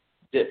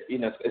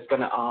 it's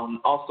going to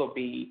also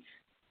be,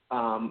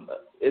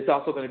 it's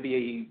also going to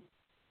be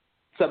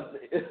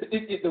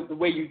the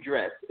way you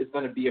dress is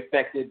going to be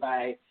affected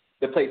by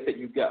the place that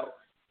you go.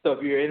 So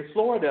if you're in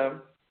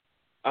Florida,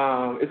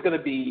 it's going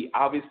to be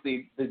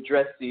obviously the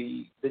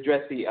dressy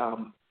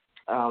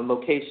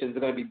locations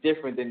are going to be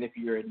different than if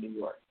you're in New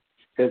York,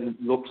 because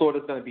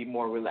Florida's going to be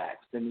more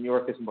relaxed and New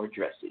York is more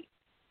dressy.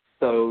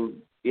 So,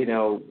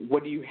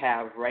 what do you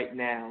have right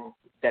now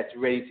that's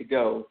ready to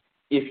go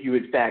if you,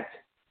 in fact,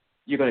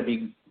 you're going to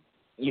be,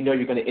 you're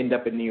going to end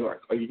up in New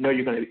York, or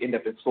you're going to end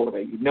up in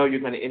Florida, you're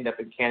going to end up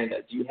in Canada?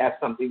 Do you have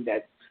something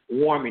that's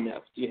warm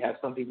enough? Do you have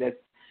something that's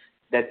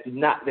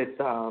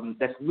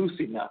loose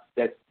enough,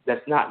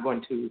 that's not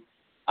going to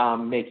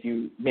make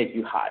you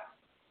hot,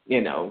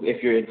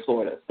 if you're in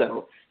Florida?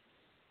 So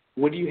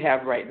what do you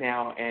have right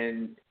now,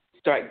 and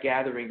start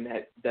gathering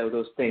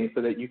those things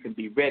so that you can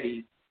be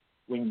ready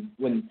when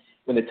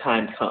the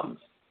time comes.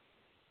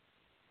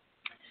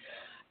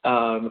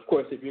 Of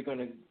course, if you're going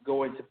to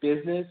go into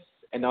business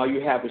and all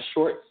you have is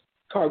shorts,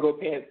 cargo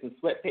pants, and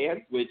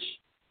sweatpants, which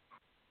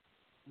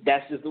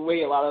that's just the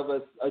way a lot of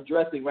us are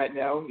dressing right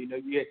now.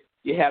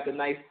 You have the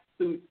nice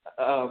suit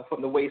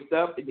from the waist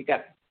up, and you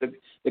got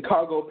the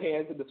cargo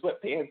pants and the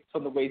sweatpants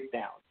from the waist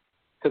down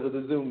because of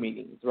the Zoom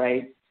meetings,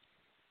 right?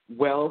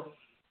 Well,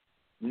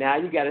 now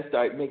you got to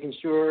start making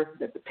sure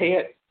that the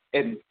pants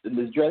and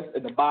the dress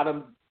and the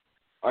bottom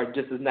are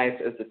just as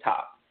nice as the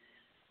top.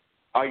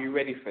 Are you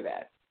ready for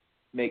that?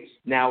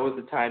 Now is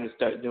the time to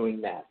start doing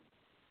that.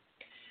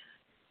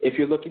 If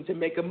you're looking to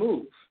make a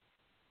move,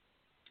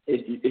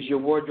 is your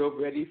wardrobe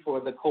ready for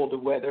the colder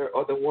weather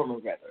or the warmer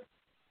weather?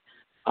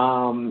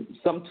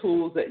 Some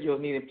tools that you'll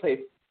need in place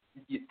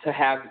to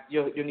have,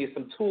 you'll need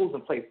some tools in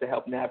place to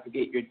help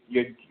navigate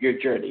your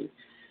journey.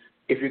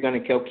 If you're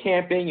going to go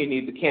camping, you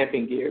need the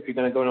camping gear. If you're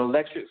going to go on a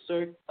lecture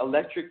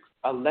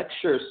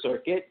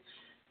circuit,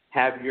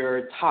 have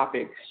your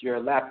topics,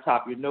 your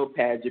laptop, your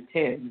notepad, your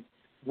pens.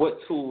 What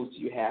tools do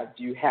you have?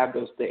 Do you have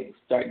those things?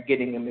 Start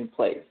getting them in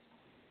place.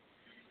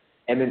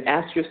 And then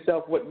ask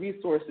yourself, what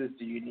resources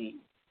do you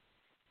need?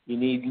 You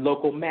need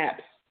local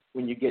maps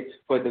when you get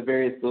for the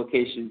various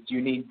locations.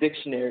 You need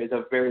dictionaries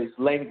of various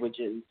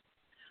languages.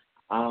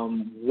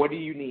 What do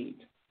you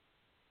need?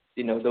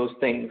 Those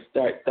things.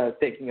 Start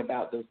thinking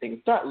about those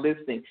things. Start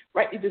listing.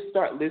 Right? You just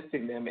start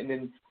listing them, and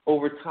then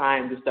over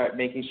time, to start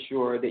making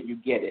sure that you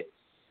get it,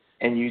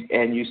 and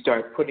you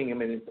start putting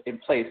them in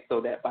place so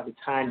that by the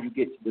time you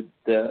get to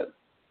the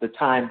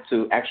time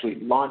to actually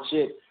launch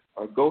it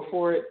or go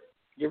for it,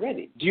 you're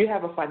ready. Do you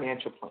have a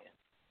financial plan?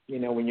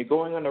 When you're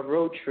going on a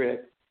road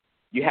trip,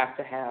 you have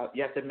to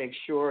make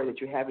sure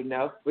that you have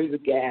enough for the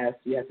gas.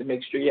 You have to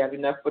make sure you have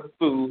enough for the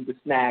food, the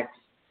snacks,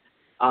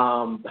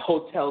 the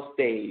hotel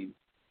stays.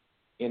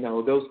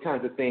 Those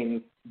kinds of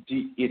things.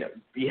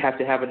 You have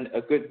to have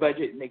a good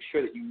budget and make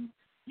sure that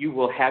you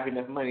will have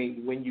enough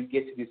money when you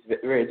get to these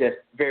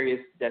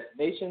various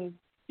destinations.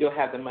 You'll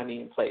have the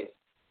money in place.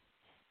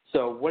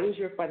 So what is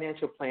your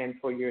financial plan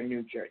for your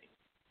new journey?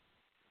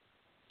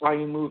 Are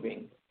you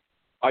moving?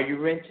 Are you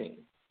renting?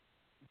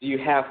 Do you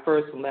have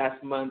first and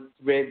last month's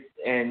rent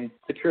and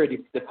security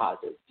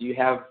deposits? Do you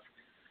have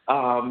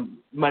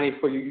money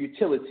for your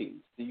utilities?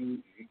 Do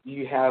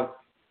you have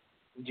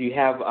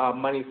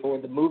money for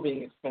the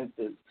moving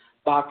expenses,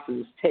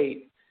 boxes,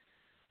 tape,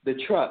 the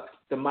truck,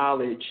 the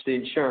mileage, the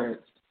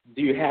insurance?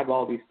 Do you have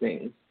all these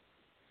things?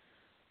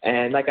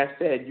 And like I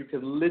said,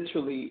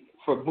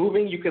 for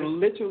moving, you can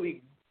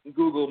literally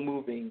Google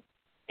moving,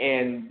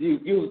 and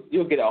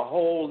you'll get a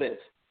whole list.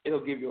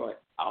 It'll give you a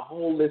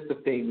whole list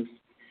of things,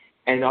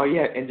 and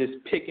and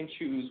just pick and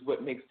choose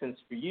what makes sense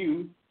for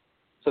you,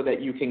 so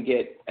that you can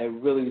get a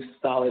really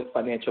solid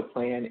financial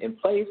plan in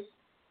place.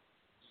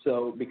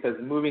 So, because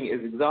moving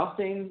is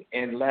exhausting,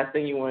 and the last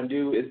thing you want to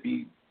do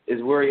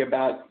is worry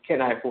about, can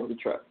I afford the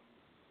truck?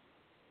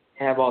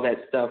 Have all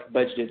that stuff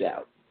budgeted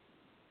out.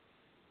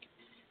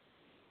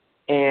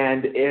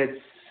 And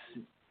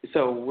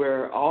so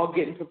we're all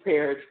getting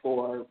prepared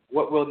for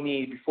what we'll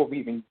need before we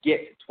even get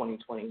to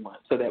 2021,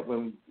 so that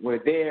when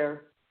we're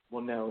there,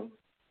 we'll know,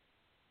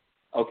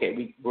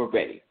 okay, we're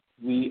ready.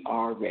 We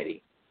are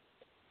ready.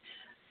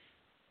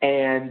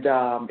 And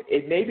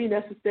it may be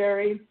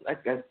necessary,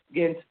 again,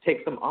 to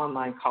take some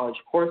online college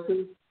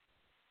courses.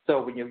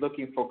 So when you're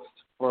looking for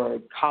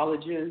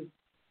colleges,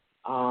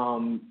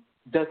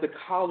 Does the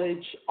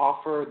college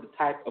offer the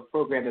type of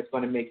program that's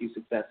going to make you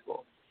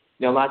successful?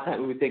 You know, a lot of times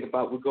when we think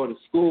about, we go to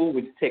school,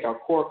 we take our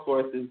core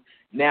courses.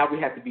 Now we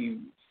have to be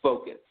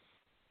focused.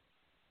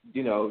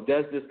 You know,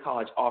 does this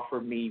college offer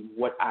me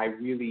what I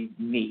really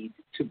need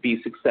to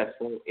be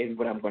successful in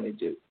what I'm going to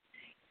do?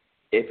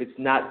 If it's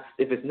not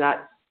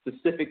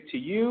specific to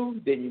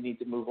you, then you need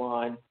to move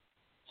on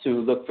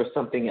to look for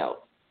something else.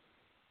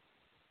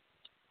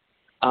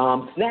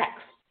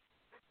 Snacks.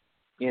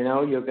 You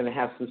know, you're going to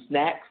have some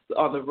snacks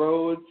on the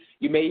road.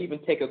 You may even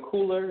take a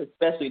cooler,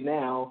 especially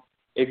now.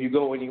 If you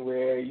go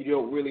anywhere, you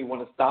don't really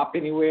want to stop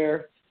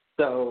anywhere,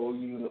 so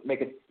you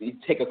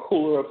take a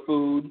cooler of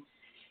food,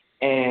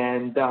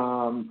 and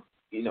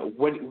you know,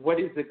 what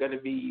is it going to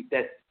be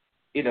that,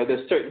 you know,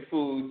 there's certain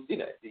foods, you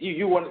know,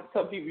 you want,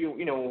 some people,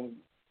 you know,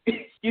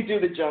 you do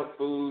the junk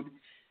food,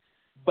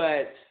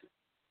 but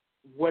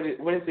what is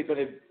it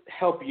going to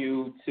help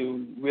you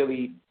to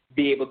really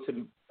be able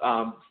to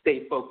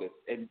stay focused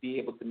and be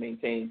able to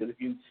maintain? Because if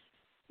you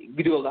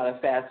do a lot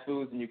of fast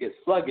foods and you get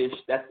sluggish,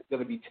 that's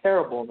going to be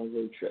terrible on a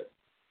road trip.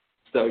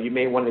 So you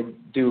may want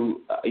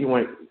to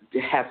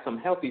have some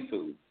healthy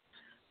food.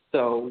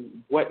 So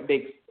what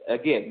makes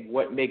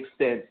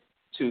sense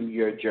to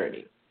your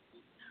journey?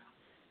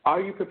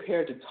 Are you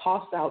prepared to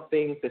toss out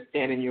things that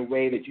stand in your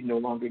way that you no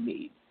longer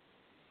need?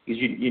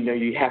 Because you know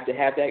you have to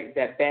have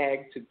that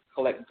bag to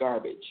collect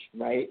garbage,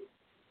 right?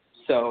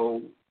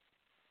 So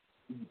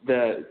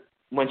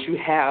once you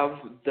have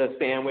the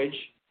sandwich,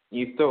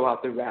 you throw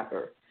out the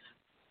wrapper.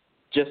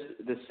 Just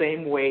the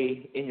same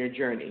way in your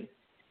journey.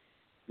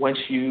 At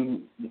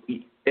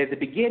the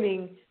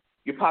beginning,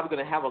 you're probably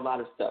going to have a lot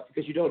of stuff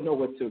because you don't know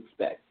what to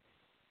expect.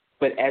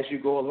 But as you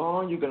go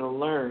along, you're going to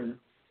learn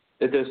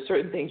that there's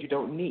certain things you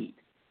don't need.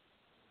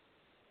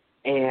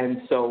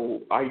 And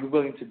so are you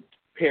willing to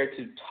prepare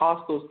to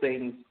toss those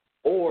things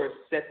or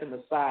set them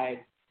aside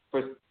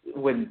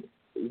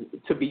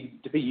to be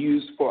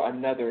used for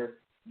another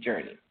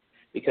journey?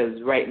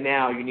 Because right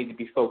now you need to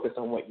be focused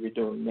on what you're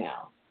doing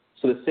now.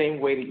 So the same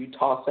way that you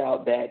toss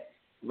out that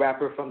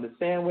wrapper from the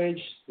sandwich,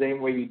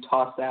 same way you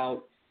toss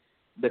out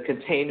the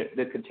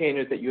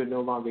containers that you're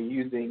no longer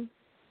using.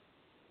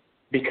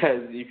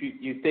 Because if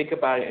you think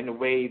about it in a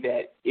way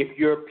that if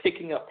you're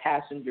picking up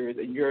passengers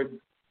and your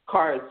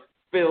car is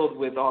filled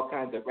with all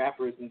kinds of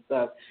wrappers and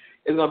stuff,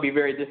 it's going to be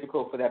very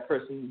difficult for that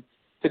person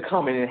to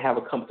come in and have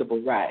a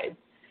comfortable ride.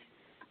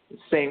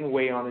 Same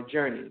way on a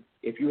journey.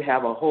 If you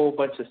have a whole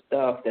bunch of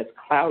stuff that's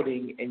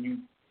clouding and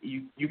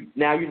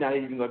now you're not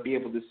even going to be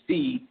able to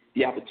see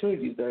the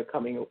opportunities that are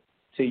coming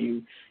to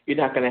you, you're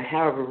not going to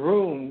have a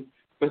room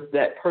for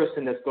that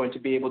person that's going to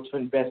be able to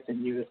invest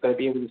in you, that's going to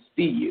be able to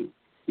see you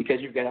because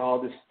you've got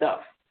all this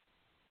stuff.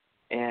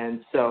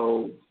 And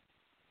so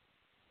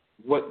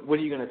what are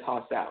you going to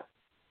toss out?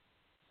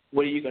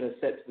 What are you going to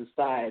set to the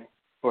side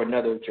for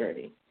another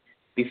journey?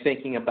 Be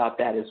thinking about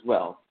that as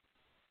well.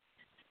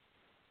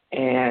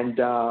 And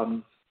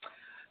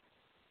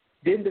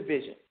then the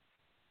vision.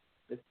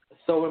 It's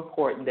so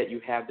important that you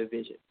have the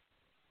vision.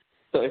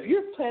 So if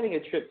you're planning a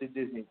trip to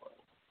Disney World,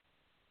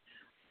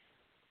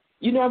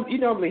 you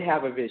normally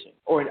have a vision,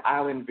 or an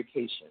island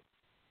vacation.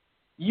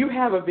 You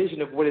have a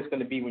vision of what it's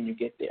going to be when you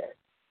get there.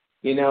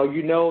 You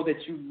know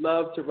that you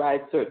love to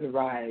ride certain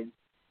rides,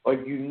 or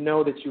you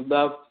know that you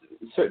love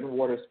certain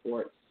water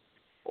sports,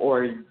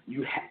 or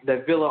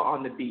the villa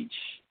on the beach.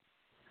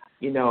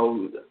 You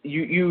know,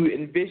 you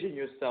envision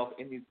yourself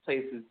in these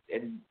places,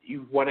 and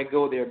you want to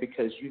go there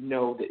because you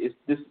know that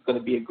this is going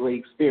to be a great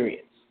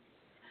experience.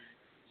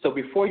 So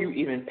before you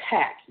even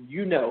pack,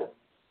 you know,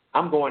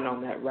 I'm going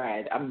on that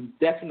ride. I'm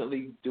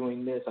definitely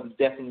doing this. I'm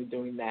definitely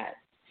doing that.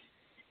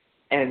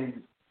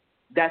 And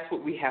that's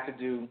what we have to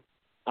do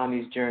on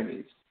these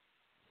journeys.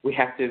 We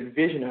have to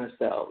envision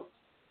ourselves.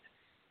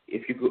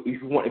 If you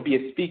want to be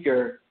a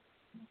speaker,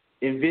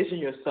 envision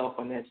yourself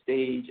on that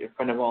stage in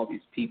front of all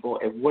these people,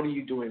 and what are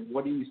you doing?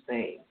 What are you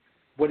saying?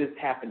 What is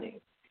happening?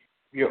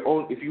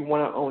 If you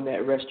want to own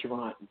that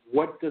restaurant,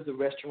 what does the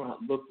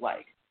restaurant look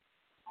like?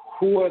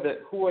 Who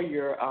are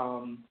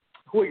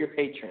your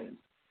patrons?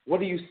 What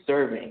are you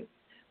serving?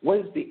 What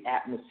is the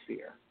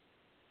atmosphere?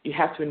 You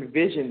have to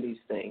envision these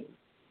things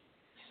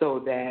so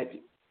that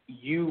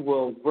you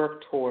will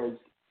work towards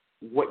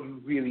what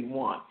you really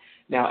want.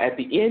 Now, at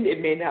the end,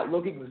 it may not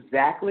look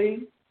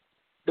exactly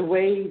the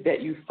way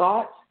that you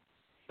thought,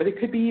 but it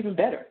could be even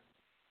better.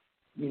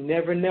 You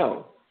never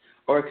know.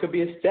 Or it could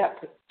be a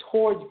step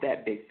towards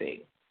that big thing.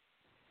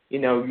 You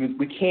know,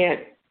 we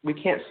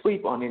can't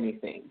sleep on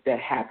anything that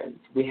happens.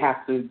 We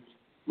have to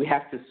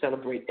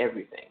celebrate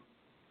everything.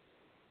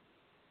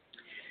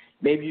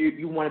 Maybe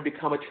you want to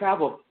become a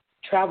travel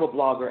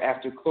blogger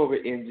after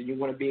COVID ends, and you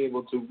want to be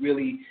able to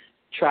really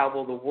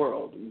travel the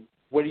world.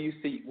 Where do you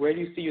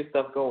see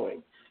yourself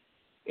going?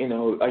 You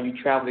know, are you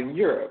traveling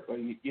Europe?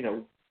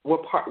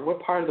 What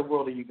part of the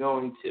world are you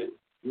going to?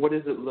 What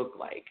does it look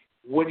like?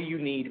 What do you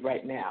need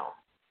right now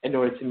in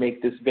order to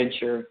make this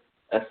venture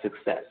a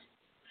success?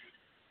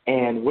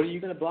 And what are you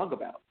going to blog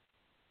about?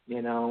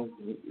 You know,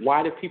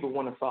 why do people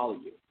want to follow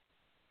you?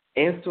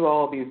 Answer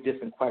all these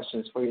different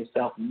questions for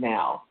yourself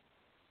now.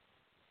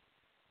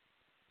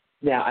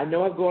 Now, I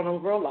know I've gone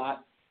over a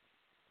lot,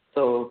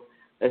 so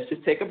let's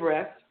just take a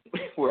breath.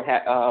 We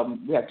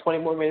have 20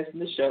 more minutes in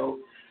the show.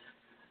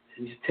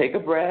 Just take a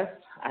breath.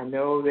 I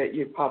know that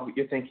you're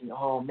thinking,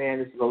 oh man,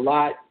 this is a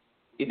lot.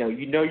 You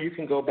know you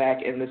can go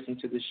back and listen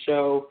to the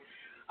show.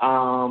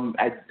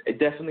 I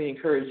definitely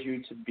encourage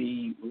you to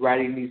be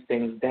writing these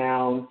things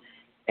down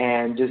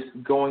and just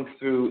going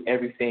through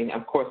everything.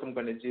 Of course, I'm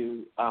going to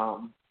do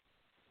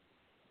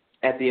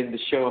at the end of the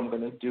show, I'm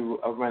going to do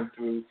a run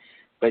through,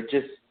 but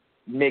just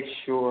make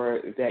sure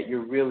that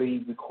you're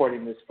really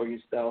recording this for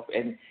yourself.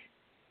 And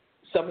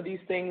some of these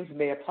things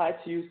may apply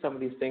to you, some of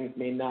these things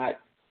may not.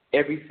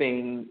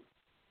 Everything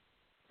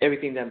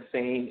that I'm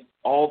saying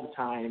all the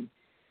time,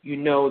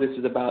 this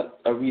is about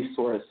a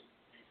resource.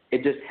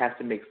 It just has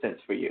to make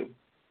sense for you.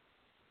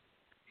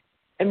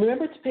 And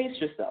remember to pace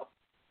yourself.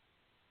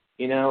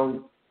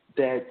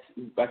 That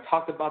I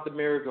talked about the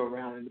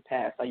merry-go-round in the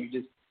past, how you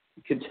just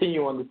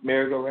continue on this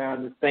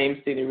merry-go-round, the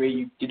same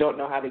scenery. You don't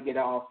know how to get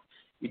off.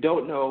 You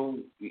don't know.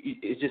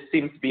 It just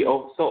seems to be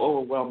so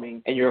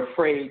overwhelming, and you're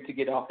afraid to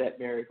get off that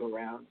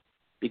merry-go-round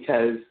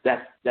because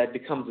that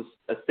becomes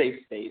a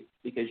safe space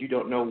because you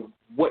don't know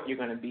what you're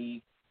going to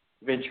be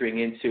venturing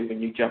into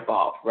when you jump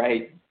off,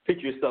 right?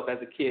 Picture yourself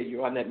as a kid.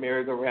 You're on that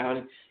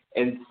merry-go-round,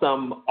 and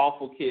some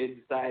awful kid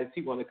decides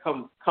he wants to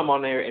come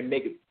on there and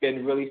make it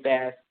spin really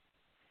fast.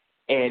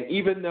 And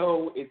even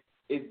though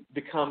it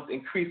becomes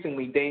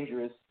increasingly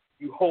dangerous,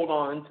 you hold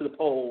on to the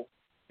pole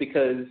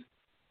because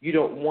you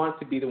don't want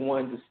to be the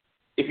one to.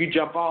 If you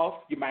jump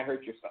off, you might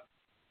hurt yourself.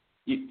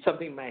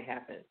 Something might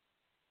happen.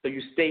 So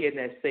you stay in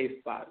that safe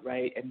spot,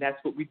 right? And that's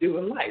what we do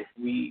in life.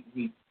 We're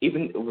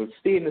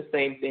seeing the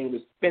same thing.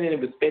 We're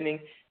spinning,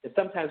 and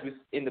sometimes we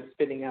end up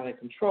spinning out of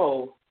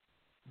control.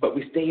 But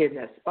we stay in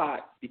that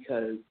spot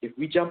because if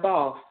we jump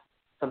off,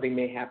 something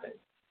may happen.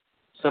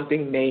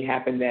 Something may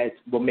happen that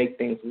will make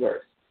things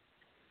worse.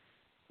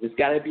 There's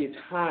got to be a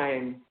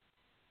time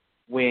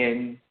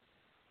when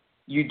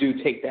you do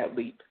take that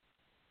leap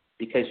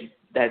because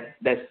that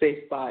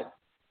safe spot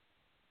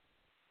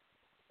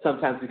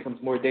sometimes becomes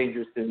more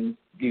dangerous than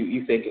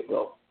you think it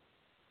will.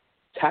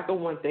 Tackle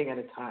one thing at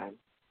a time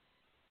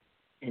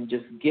and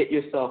just get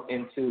yourself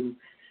into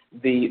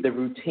the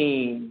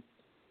routine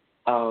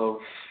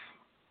of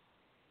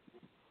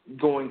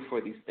going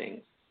for these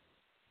things.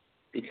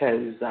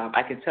 Because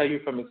I can tell you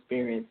from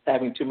experience,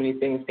 having too many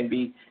things can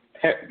be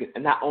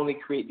not only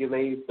create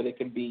delays, but it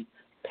can be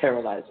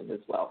paralyzing as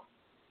well.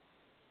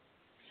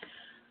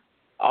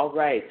 All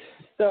right.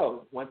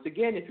 So once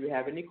again, if you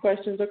have any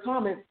questions or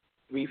comments,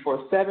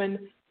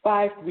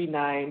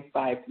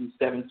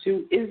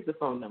 347-539-5372 is the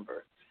phone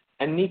number.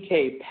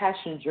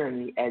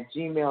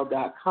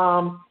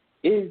 AnikePassionJourney@gmail.com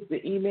is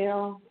the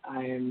email.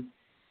 I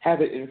have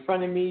it in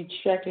front of me,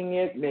 checking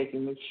it,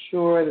 making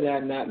sure that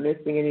I'm not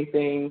missing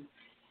anything.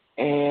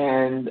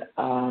 And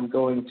I'm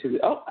going to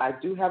I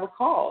do have a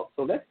call,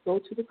 so let's go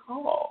to the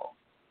call.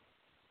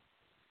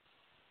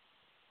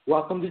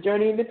 Welcome to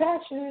Journey into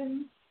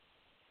Passion.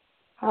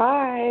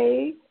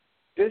 Hi.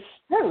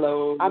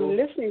 Hello. I'm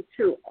listening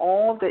to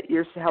all that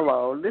you're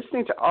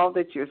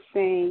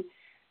saying,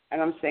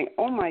 and I'm saying,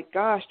 oh my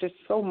gosh, there's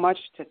so much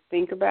to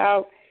think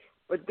about.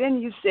 But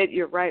then you said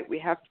you're right. We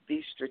have to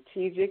be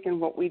strategic in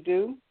what we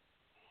do.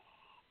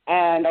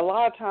 And a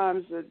lot of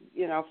times,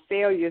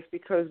 failures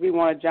because we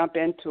want to jump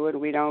into it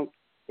and we don't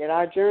get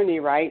our journey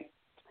right,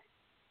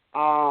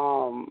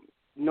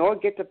 nor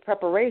get the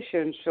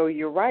preparation. So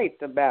you're right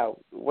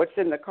about what's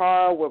in the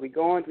car, where we're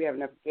going, do we have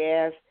enough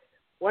gas,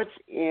 what's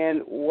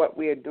in what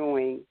we are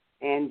doing,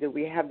 and do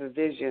we have the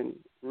vision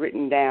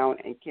written down,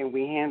 and can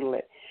we handle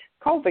it?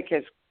 COVID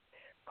has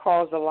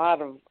caused a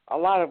lot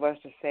of us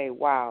to say,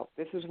 wow,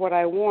 this is what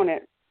I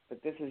wanted,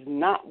 but this is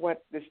not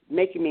what this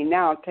making me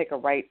now take a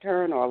right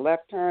turn or a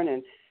left turn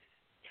and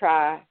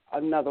try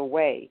another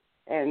way.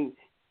 And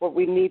what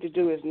we need to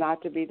do is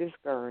not to be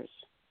discouraged,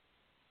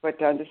 but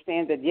to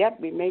understand that, yep,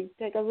 we may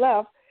take a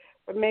left,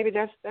 but maybe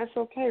that's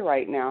okay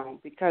right now,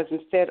 because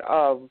instead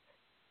of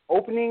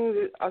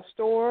opening a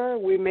store,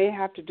 we may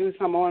have to do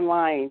some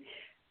online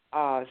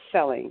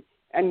selling.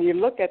 And you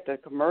look at the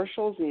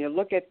commercials and you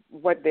look at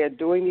what they're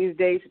doing these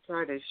days to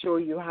try to show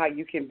you how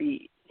you can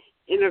be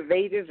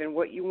innovative in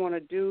what you want to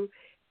do.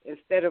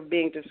 Instead of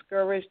being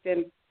discouraged,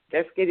 then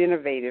let's get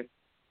innovative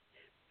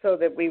so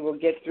that we will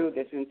get through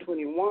this. In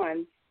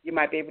 21, you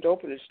might be able to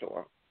open a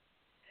store.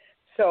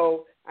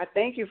 So I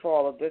thank you for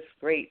all of this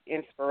great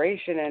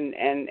inspiration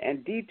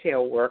and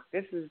detail work.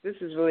 This is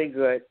really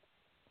good.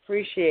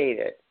 Appreciate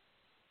it.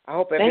 I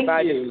hope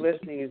everybody who's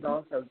listening is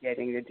also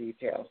getting the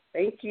details.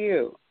 Thank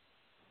you.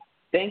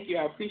 Thank you.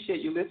 I appreciate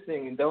you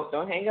listening, and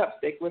don't hang up.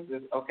 Stick with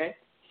us, okay?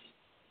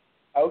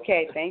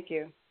 Okay. Thank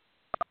you.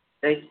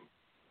 Thank you.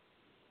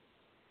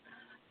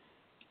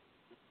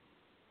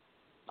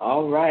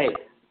 All right.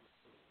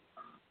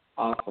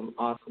 Awesome.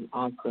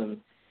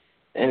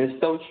 And it's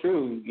so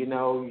true.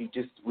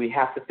 We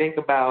have to think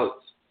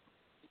about.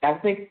 I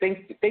think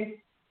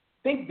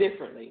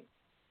differently,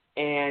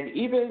 and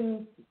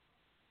even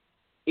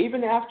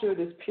even after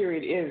this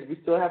period ends, we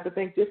still have to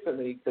think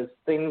differently because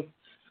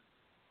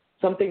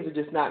some things are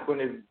just not going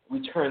to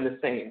return the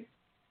same.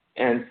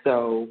 And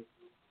so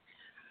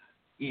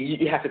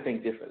you have to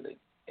think differently.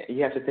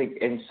 You have to think,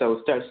 and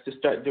so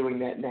start doing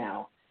that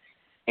now.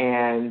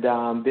 And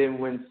then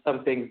when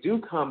some things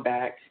do come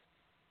back,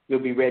 you'll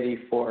be ready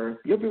for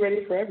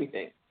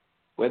everything,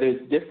 whether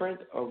it's different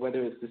or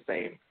whether it's the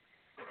same.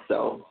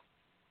 So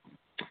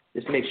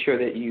just make sure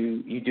that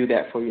you do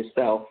that for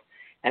yourself.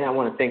 And I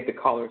want to thank the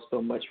caller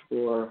so much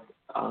for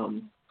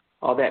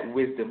all that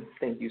wisdom.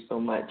 Thank you so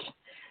much.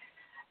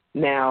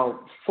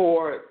 Now,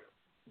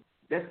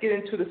 let's get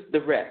into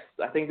the rest.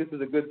 I think this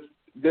is a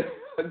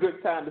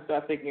good time to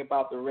start thinking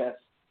about the rest.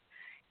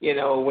 You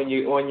know, when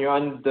you're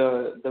on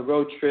the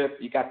road trip,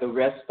 you got the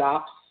rest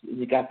stops, and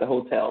you got the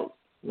hotels,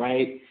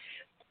 right?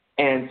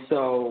 And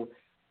so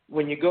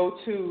when you go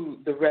to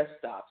the rest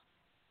stops,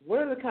 what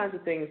are the kinds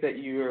of things that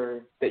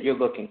you're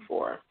looking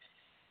for?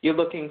 You're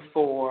looking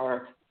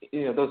for,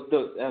 you know, those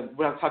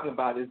what I'm talking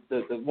about is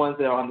the ones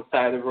that are on the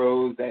side of the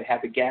road that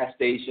have the gas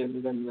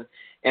stations and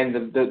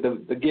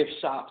the gift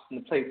shops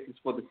and the places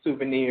for the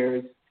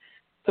souvenirs.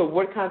 So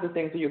what kinds of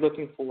things are you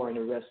looking for in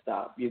a rest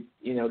stop? You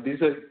know, this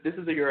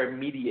is your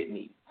immediate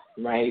needs,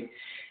 right?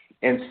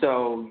 And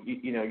so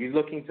you're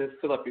looking to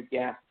fill up your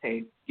gas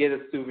tank, get a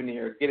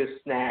souvenir, get a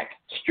snack,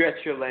 stretch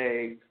your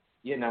legs,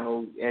 you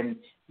know, and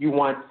you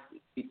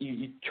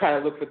try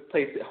to look for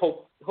places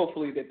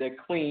hopefully that they're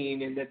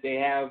clean and that they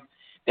have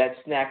that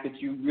snack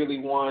that you really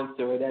want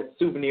or that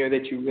souvenir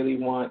that you really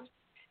want,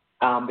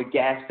 the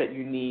gas that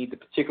you need, the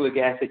particular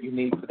gas that you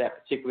need for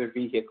that particular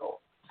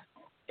vehicle.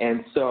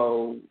 And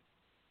so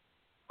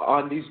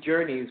on these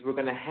journeys, we're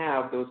going to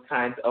have those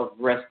kinds of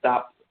rest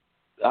stop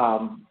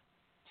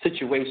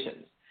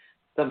situations.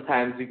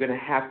 Sometimes you're going to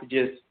have to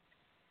just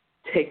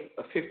take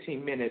a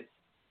 15 minutes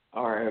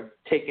or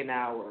take an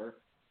hour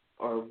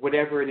or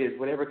whatever it is,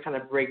 whatever kind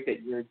of break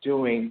that you're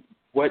doing.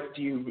 What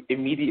do you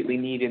immediately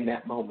need in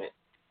that moment?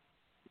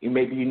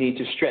 Maybe you need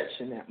to stretch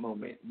in that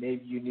moment.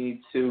 Maybe you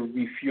need to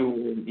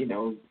refuel, you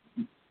know,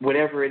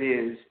 whatever it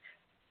is,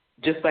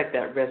 just like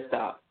that rest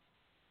stop.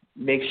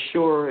 Make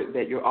sure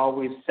that you're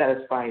always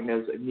satisfying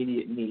those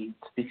immediate needs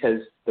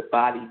because the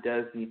body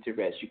does need to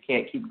rest. You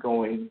can't keep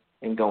going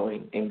and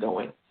going and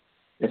going.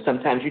 And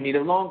sometimes you need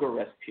a longer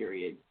rest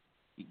period.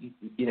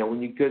 You know,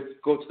 when you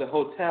go to the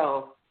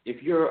hotel,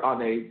 if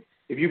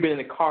you've been in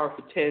the car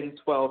for 10,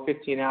 12,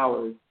 15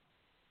 hours,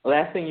 the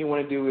last thing you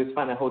want to do is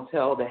find a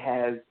hotel that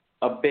has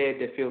a bed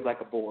that feels like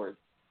a board.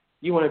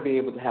 You want to be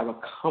able to have a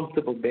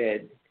comfortable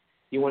bed.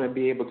 You want to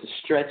be able to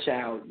stretch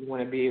out. You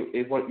want it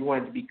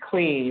to be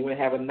clean. You want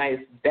to have a nice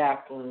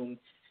bathroom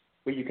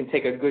where you can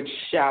take a good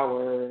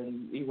shower,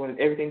 and you want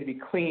everything to be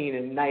clean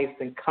and nice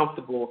and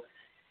comfortable.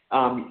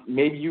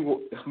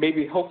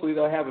 Hopefully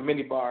they'll have a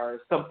mini bar or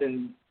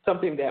something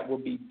that will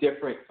be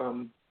different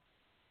from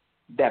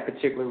that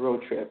particular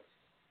road trip.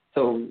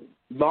 So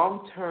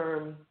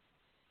long-term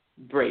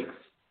breaks,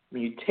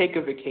 when you take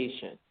a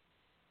vacation,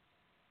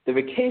 the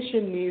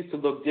vacation needs to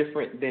look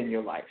different than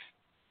your life.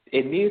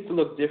 It needs to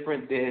look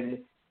different than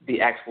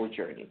the actual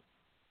journey.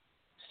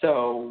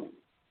 So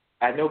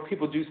I know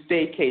people do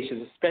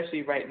staycations,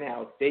 especially right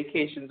now.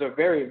 Staycations are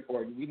very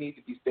important. We need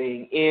to be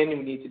staying in, and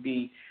we need to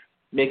be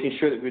making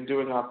sure that we're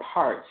doing our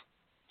part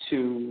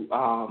to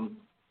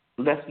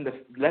lessen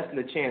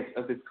the chance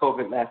of this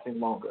COVID lasting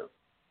longer.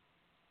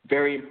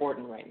 Very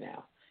important right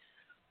now.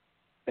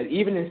 But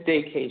even in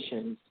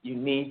staycations, you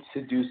need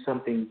to do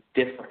something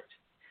different.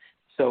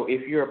 So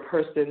if you're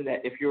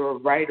a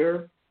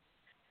writer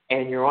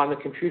and you're on the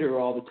computer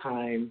all the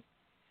time,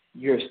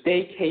 your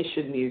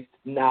staycation needs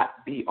to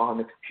not be on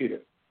the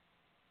computer.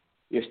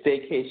 Your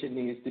staycation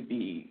needs to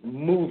be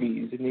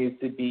movies. It needs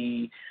to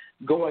be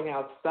going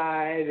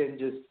outside and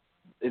just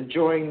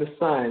enjoying the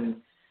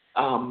sun,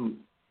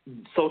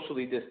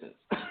 socially distanced.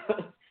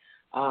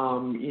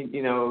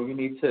 You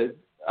need to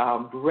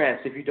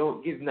rest. If you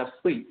don't get enough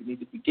sleep, you need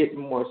to be getting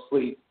more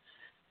sleep.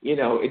 You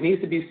know, it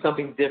needs to be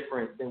something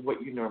different than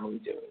what you normally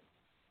do.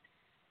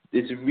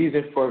 There's a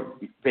reason for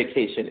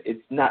vacation.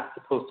 It's not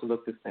supposed to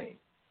look the same.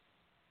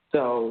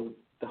 So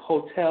the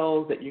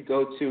hotels that you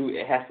go to,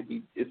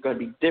 it's going to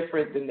be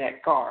different than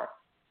that car,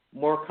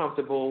 more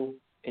comfortable,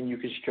 and you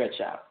can stretch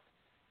out.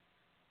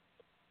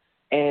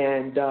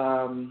 And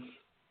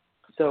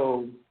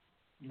so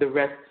the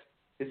rest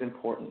is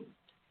important.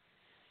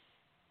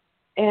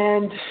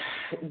 And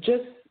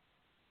just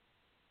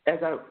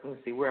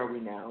let's see, where are we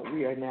now?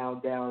 We are now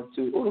down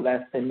to the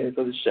last 10 minutes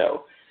of the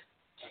show.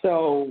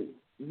 So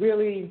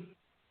really,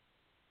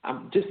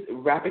 I'm just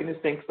wrapping this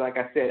thing. So like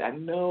I said, I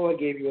know I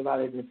gave you a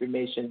lot of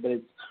information, but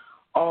it's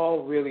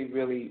all really,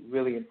 really,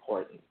 really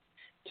important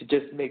to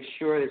just make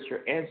sure that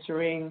you're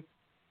answering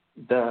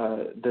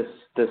the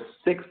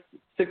six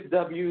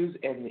W's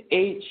and the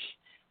H.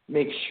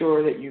 Make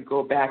sure that you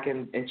go back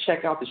and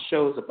check out the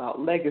shows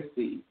about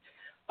legacy,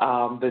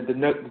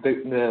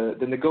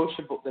 the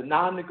negotiable, the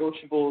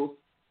non-negotiables,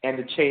 and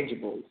the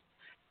changeables.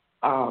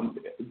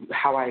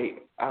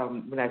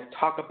 When I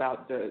talk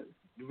about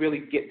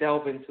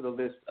delve into the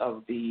list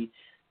of the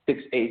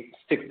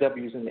six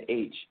W's and the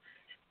H,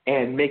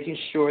 and making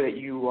sure that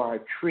you are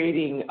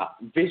creating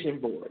vision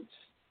boards.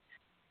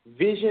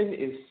 Vision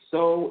is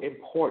so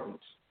important.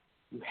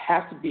 You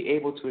have to be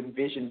able to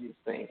envision these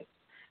things.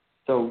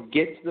 So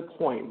get to the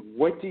point.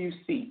 What do you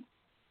see?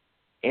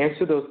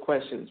 Answer those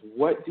questions.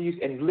 What do you,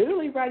 and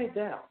literally write it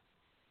down.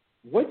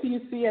 What do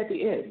you see at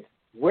the end?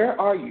 Where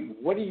are you?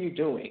 What are you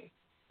doing?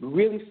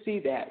 Really see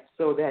that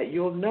so that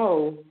you'll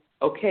know,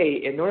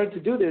 okay, in order to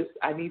do this,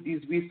 I need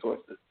these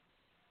resources.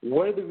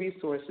 What are the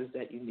resources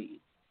that you need?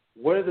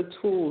 What are the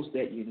tools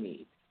that you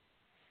need?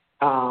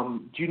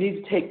 Do you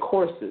need to take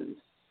courses?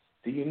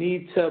 Do you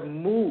need to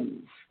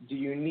move? Do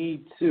you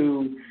need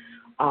to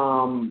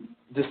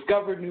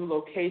discover new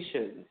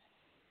locations?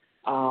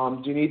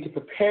 Do you need to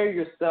prepare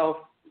yourself,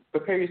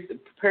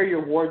 prepare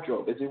your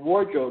wardrobe? Is your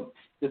wardrobe,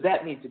 does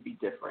that need to be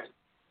different?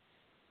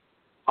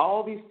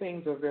 All these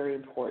things are very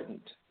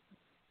important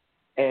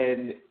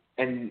and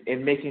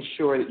making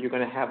sure that you're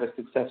going to have a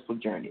successful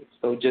journey.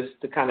 So just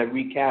to kind of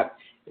recap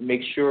and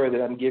make sure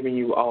that I'm giving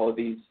you all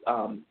these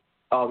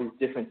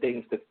different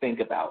things to think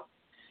about.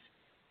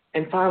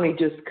 And finally,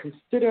 just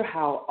consider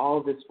how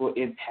all this will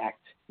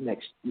impact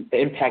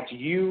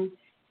you,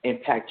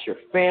 impact your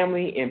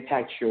family,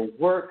 impact your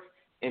work,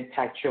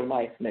 impact your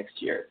life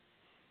next year.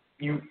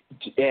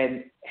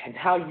 And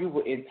how you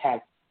will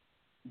impact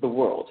the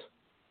world.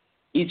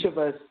 Each of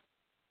us,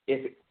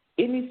 if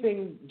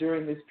anything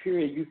during this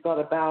period you thought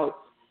about,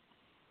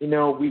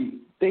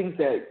 things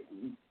that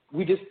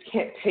we just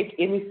can't take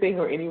anything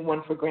or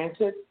anyone for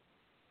granted,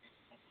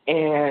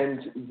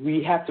 and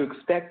we have to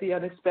expect the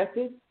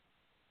unexpected,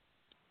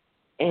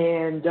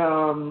 and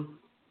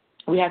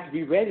we have to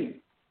be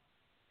ready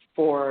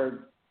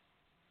for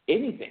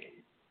anything.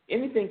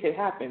 Anything could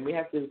happen. We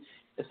have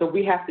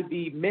to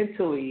be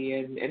mentally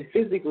and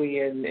physically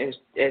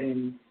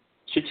and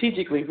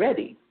strategically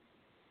ready.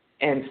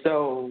 And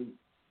so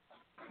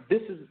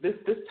this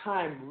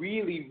time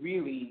really,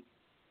 really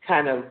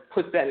kind of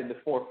puts that in the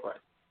forefront,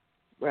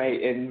 right?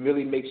 And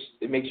really makes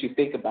you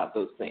think about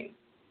those things.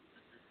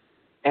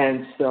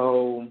 And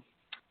so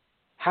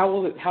how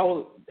will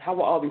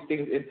all these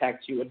things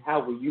impact you, and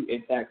how will you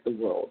impact the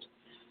world?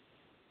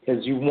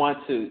 Because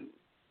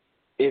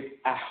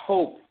I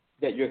hope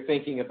that you're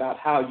thinking about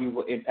how you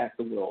will impact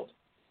the world.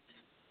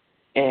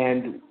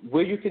 And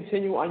will you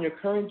continue on your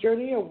current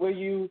journey, or will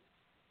you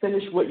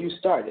finish what you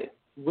started?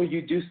 Will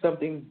you do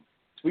something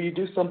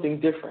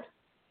different?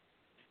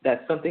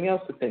 That's something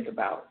else to think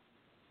about.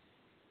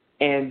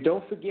 And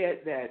don't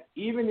forget that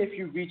even if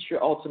you reach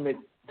your ultimate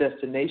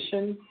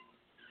destination,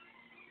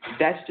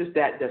 that's just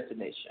that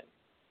destination.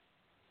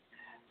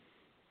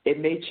 It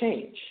may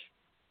change.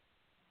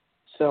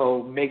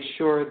 So make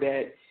sure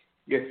that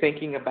you're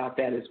thinking about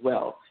that as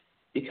well.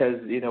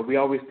 Because, we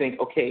always think,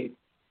 okay,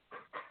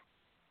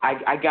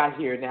 I got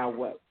here, now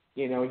what?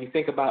 You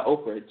think about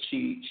Oprah.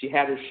 She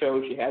had her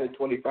show. She had it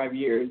 25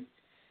 years.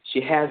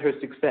 She had her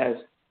success.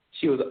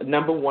 She was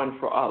number one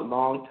for a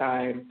long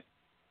time.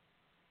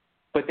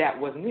 But that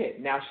wasn't it.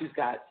 Now she's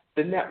got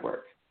the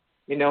network.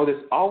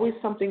 There's always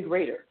something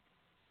greater.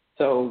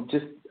 So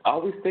just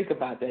always think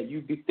about that.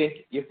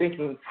 You're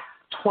thinking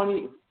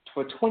 20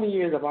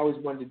 years I've always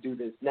wanted to do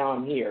this. Now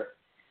I'm here.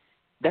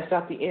 That's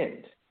not the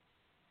end.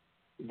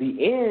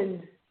 The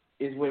end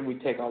is when we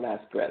take our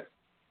last breath.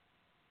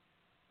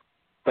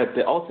 But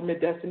the ultimate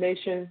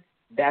destination,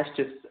 that's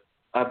just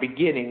a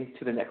beginning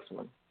to the next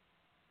one.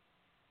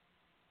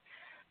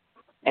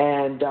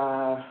 And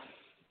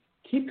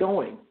keep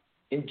going.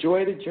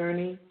 Enjoy the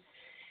journey,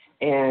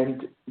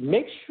 and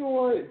make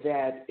sure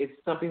that it's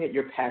something that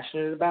you're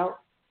passionate about.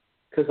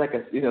 Because,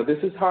 this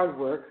is hard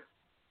work,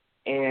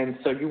 and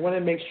so you want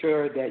to make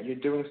sure that you're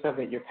doing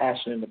something that you're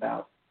passionate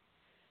about,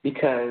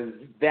 because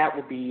that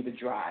will be the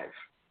drive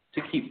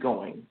to keep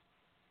going.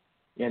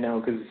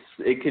 Because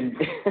it can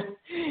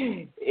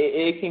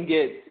it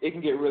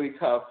can get really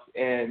tough,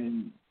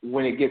 and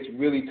when it gets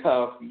really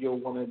tough, you'll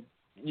want to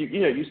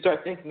you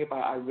start thinking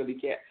about, I really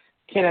can't.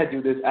 Can I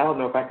do this? I don't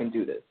know if I can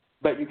do this,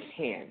 but you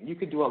can. You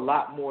can do a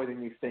lot more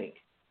than you think,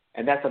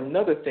 and that's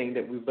another thing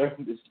that we've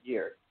learned this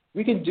year.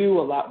 We can do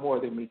a lot more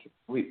than we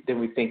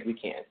think we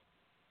can,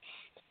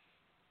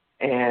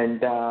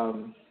 and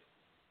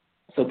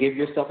so give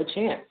yourself a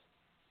chance.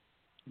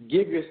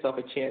 Give yourself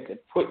a chance and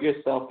put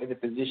yourself in a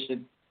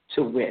position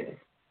to win,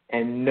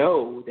 and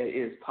know that it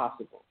is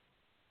possible.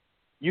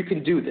 You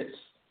can do this.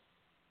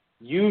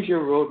 Use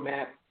your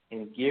roadmap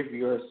and give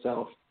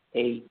yourself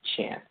a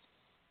chance.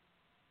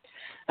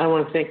 I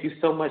want to thank you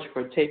so much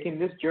for taking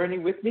this journey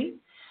with me.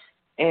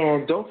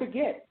 And don't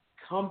forget,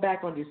 come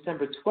back on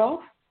December 12th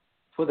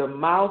for the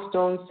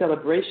Milestone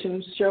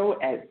Celebration Show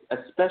at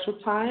a special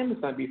time.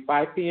 It's going to be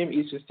 5 p.m.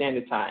 Eastern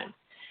Standard Time.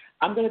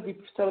 I'm going to be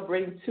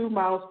celebrating 2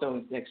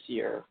 milestones next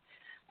year,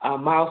 a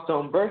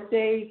milestone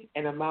birthday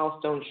and a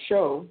milestone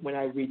show when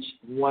I reach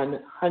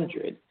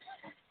 100.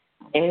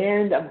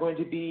 And I'm going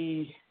to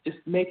be just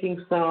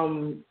making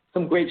some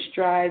great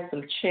strides,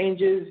 some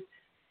changes.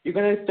 You're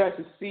going to start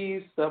to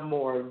see some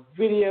more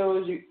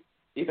videos.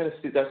 You're going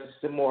to start to see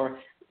some more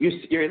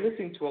you're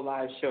listening to a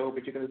live show,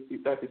 but you're going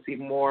to start to see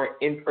more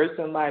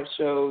in-person live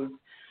shows.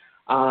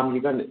 And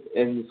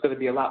it's going to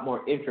be a lot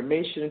more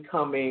information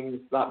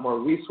coming, a lot more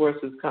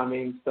resources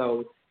coming.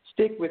 So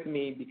stick with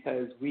me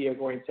because we are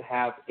going to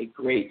have a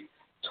great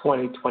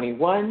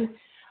 2021.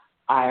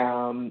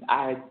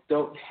 I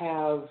don't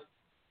have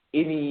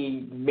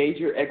any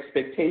major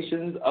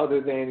expectations other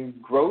than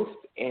growth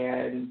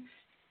and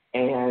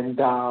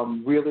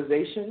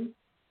realization.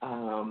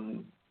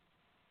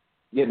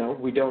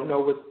 We don't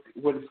know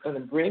what it's going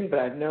to bring, but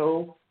I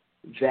know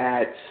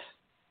that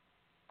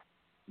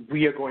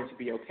we are going to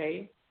be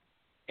okay,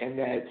 and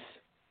that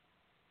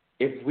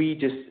if we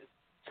just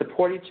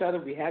support each other,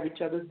 we have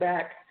each other's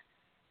back,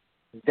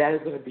 that is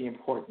going to be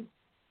important.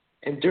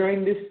 And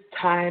during this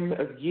time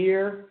of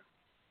year,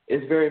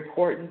 it's very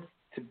important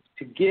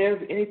to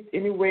give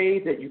any way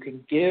that you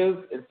can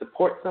give and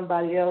support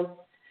somebody else.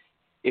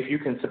 If you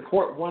can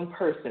support one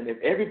person, if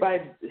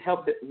everybody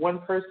helped one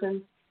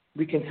person,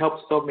 we can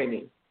help so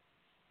many.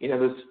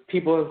 There's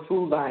people in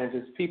food lines,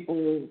 there's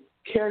people,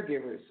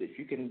 caregivers. If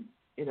you can,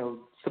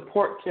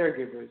 support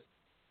caregivers,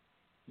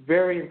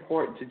 very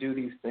important to do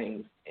these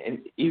things. And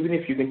even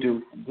if you can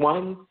do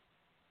one,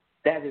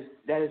 that is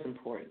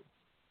important.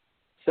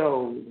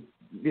 So,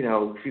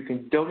 if you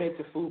can donate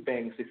to food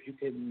banks, if you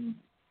can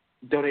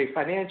donate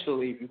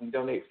financially, if you can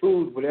donate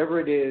food,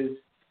 whatever it is,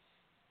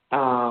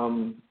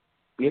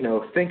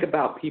 think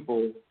about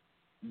people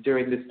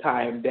during this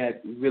time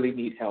that really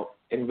need help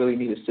and really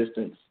need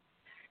assistance.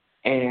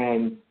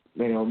 And,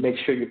 make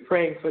sure you're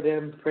praying for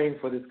them, praying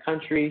for this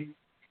country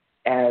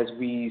as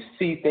we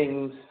see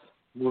things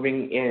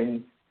moving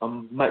in a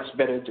much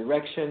better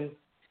direction.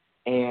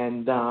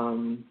 And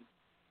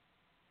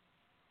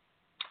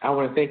I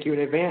want to thank you in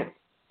advance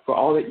for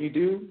all that you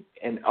do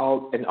and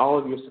all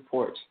of your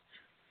support.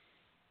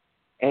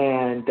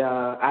 And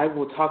I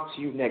will talk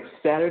to you next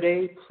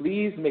Saturday.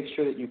 Please make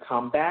sure that you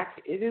come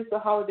back. It is the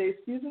holiday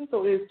season,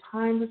 so it is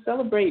time to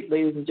celebrate,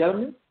 ladies and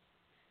gentlemen.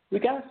 We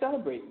got to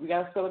celebrate. We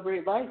got to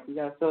celebrate life. We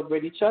got to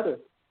celebrate each other.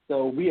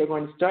 So we are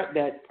going to start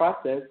that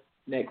process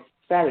next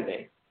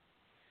Saturday.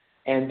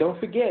 And don't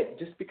forget,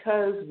 just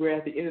because we're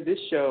at the end of this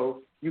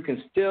show, you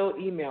can still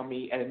email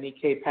me at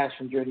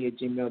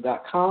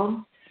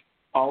anikepassionjourney@gmail.com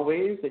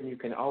always, and you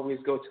can always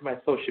go to my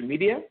social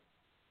media,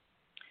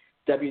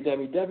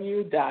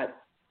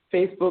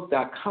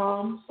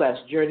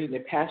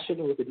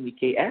 www.facebook.com/journey-to-passion with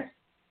Anike S.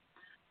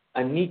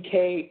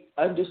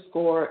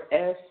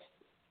 Anike_S.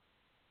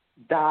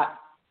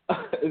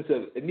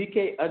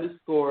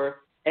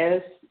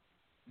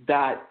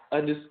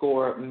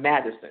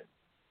 Anike_S._Madison.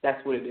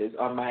 That's what it is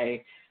on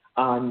my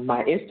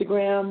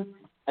Instagram,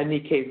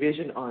 Anike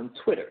Vision on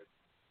Twitter.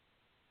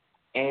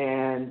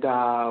 And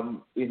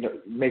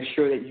make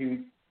sure that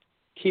you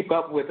keep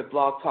up with the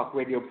Blog Talk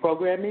Radio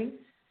programming,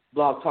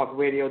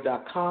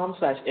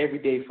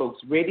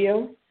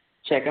 blogtalkradio.com/everydayfolksradio.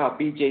 Check out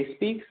BJ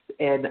Speaks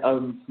and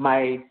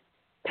my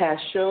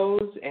past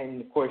shows,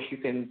 and of course you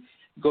can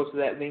go to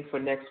that link for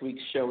next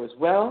week's show as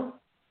well.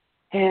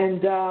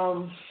 And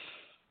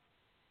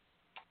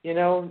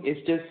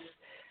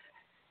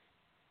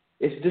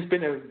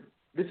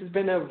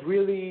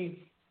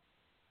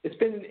it's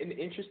been an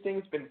interesting,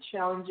 it's been a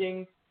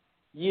challenging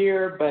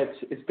year, but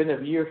it's been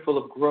a year full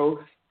of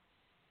growth.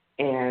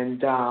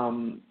 And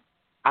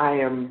I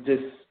am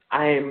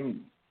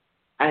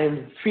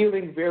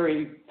feeling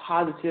very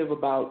positive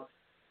about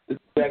the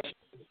direction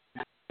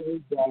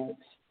that,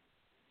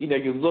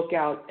 you look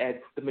out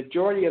at the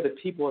majority of the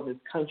people in this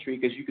country,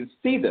 because you can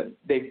see them.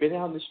 They've been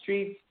out in the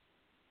streets.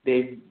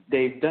 They've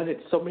done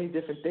it so many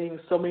different things,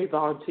 so many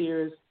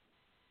volunteers.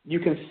 You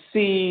can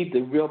see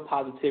the real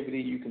positivity.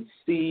 You can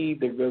see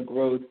the real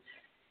growth.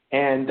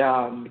 And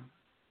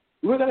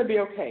we're going to be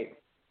okay.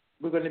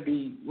 We're going to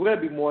be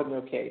more than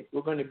okay.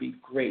 We're going to be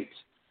great.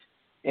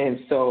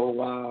 And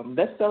so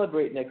let's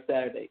celebrate next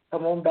Saturday.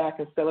 Come on back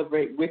and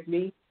celebrate with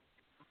me.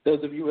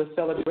 Those of you who are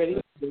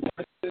celebrating,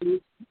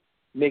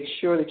 make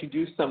sure that you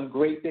do some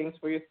great things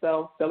for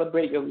yourself.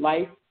 Celebrate your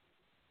life.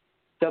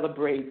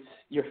 Celebrate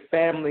your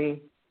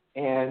family.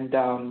 And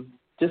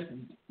just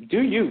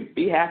do you.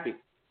 Be happy,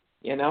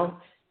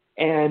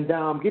 And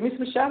give me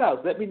some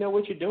shout-outs. Let me know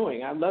what you're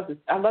doing. I love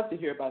to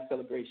hear about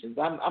celebrations.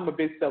 I'm a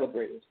big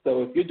celebrator.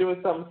 So if you're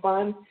doing something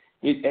fun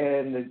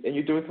and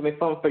you're doing something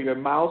fun for your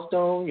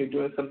milestone, you're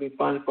doing something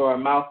fun for our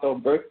milestone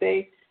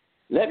birthday,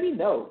 let me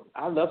know.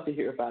 I love to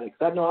hear about it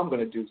because I know I'm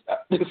going to do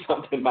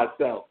something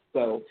myself.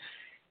 So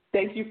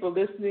thank you for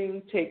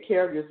listening. Take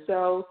care of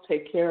yourselves.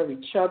 Take care of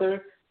each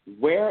other.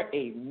 Wear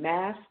a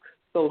mask,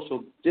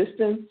 social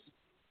distance.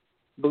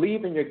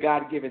 Believe in your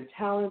God-given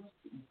talents.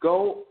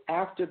 Go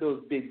after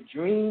those big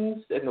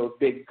dreams and those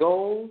big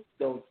goals.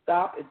 Don't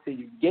stop until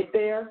you get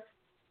there.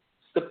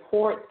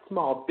 Support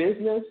small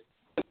business.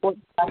 Support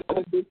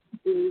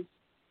businesses.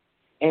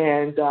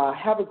 And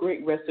have a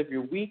great rest of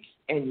your week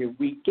and your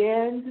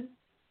weekend.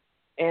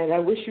 And I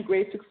wish you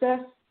great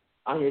success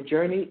on your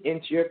journey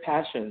into your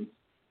passions.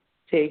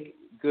 Take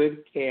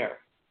good care.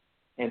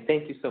 And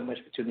thank you so much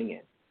for tuning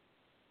in.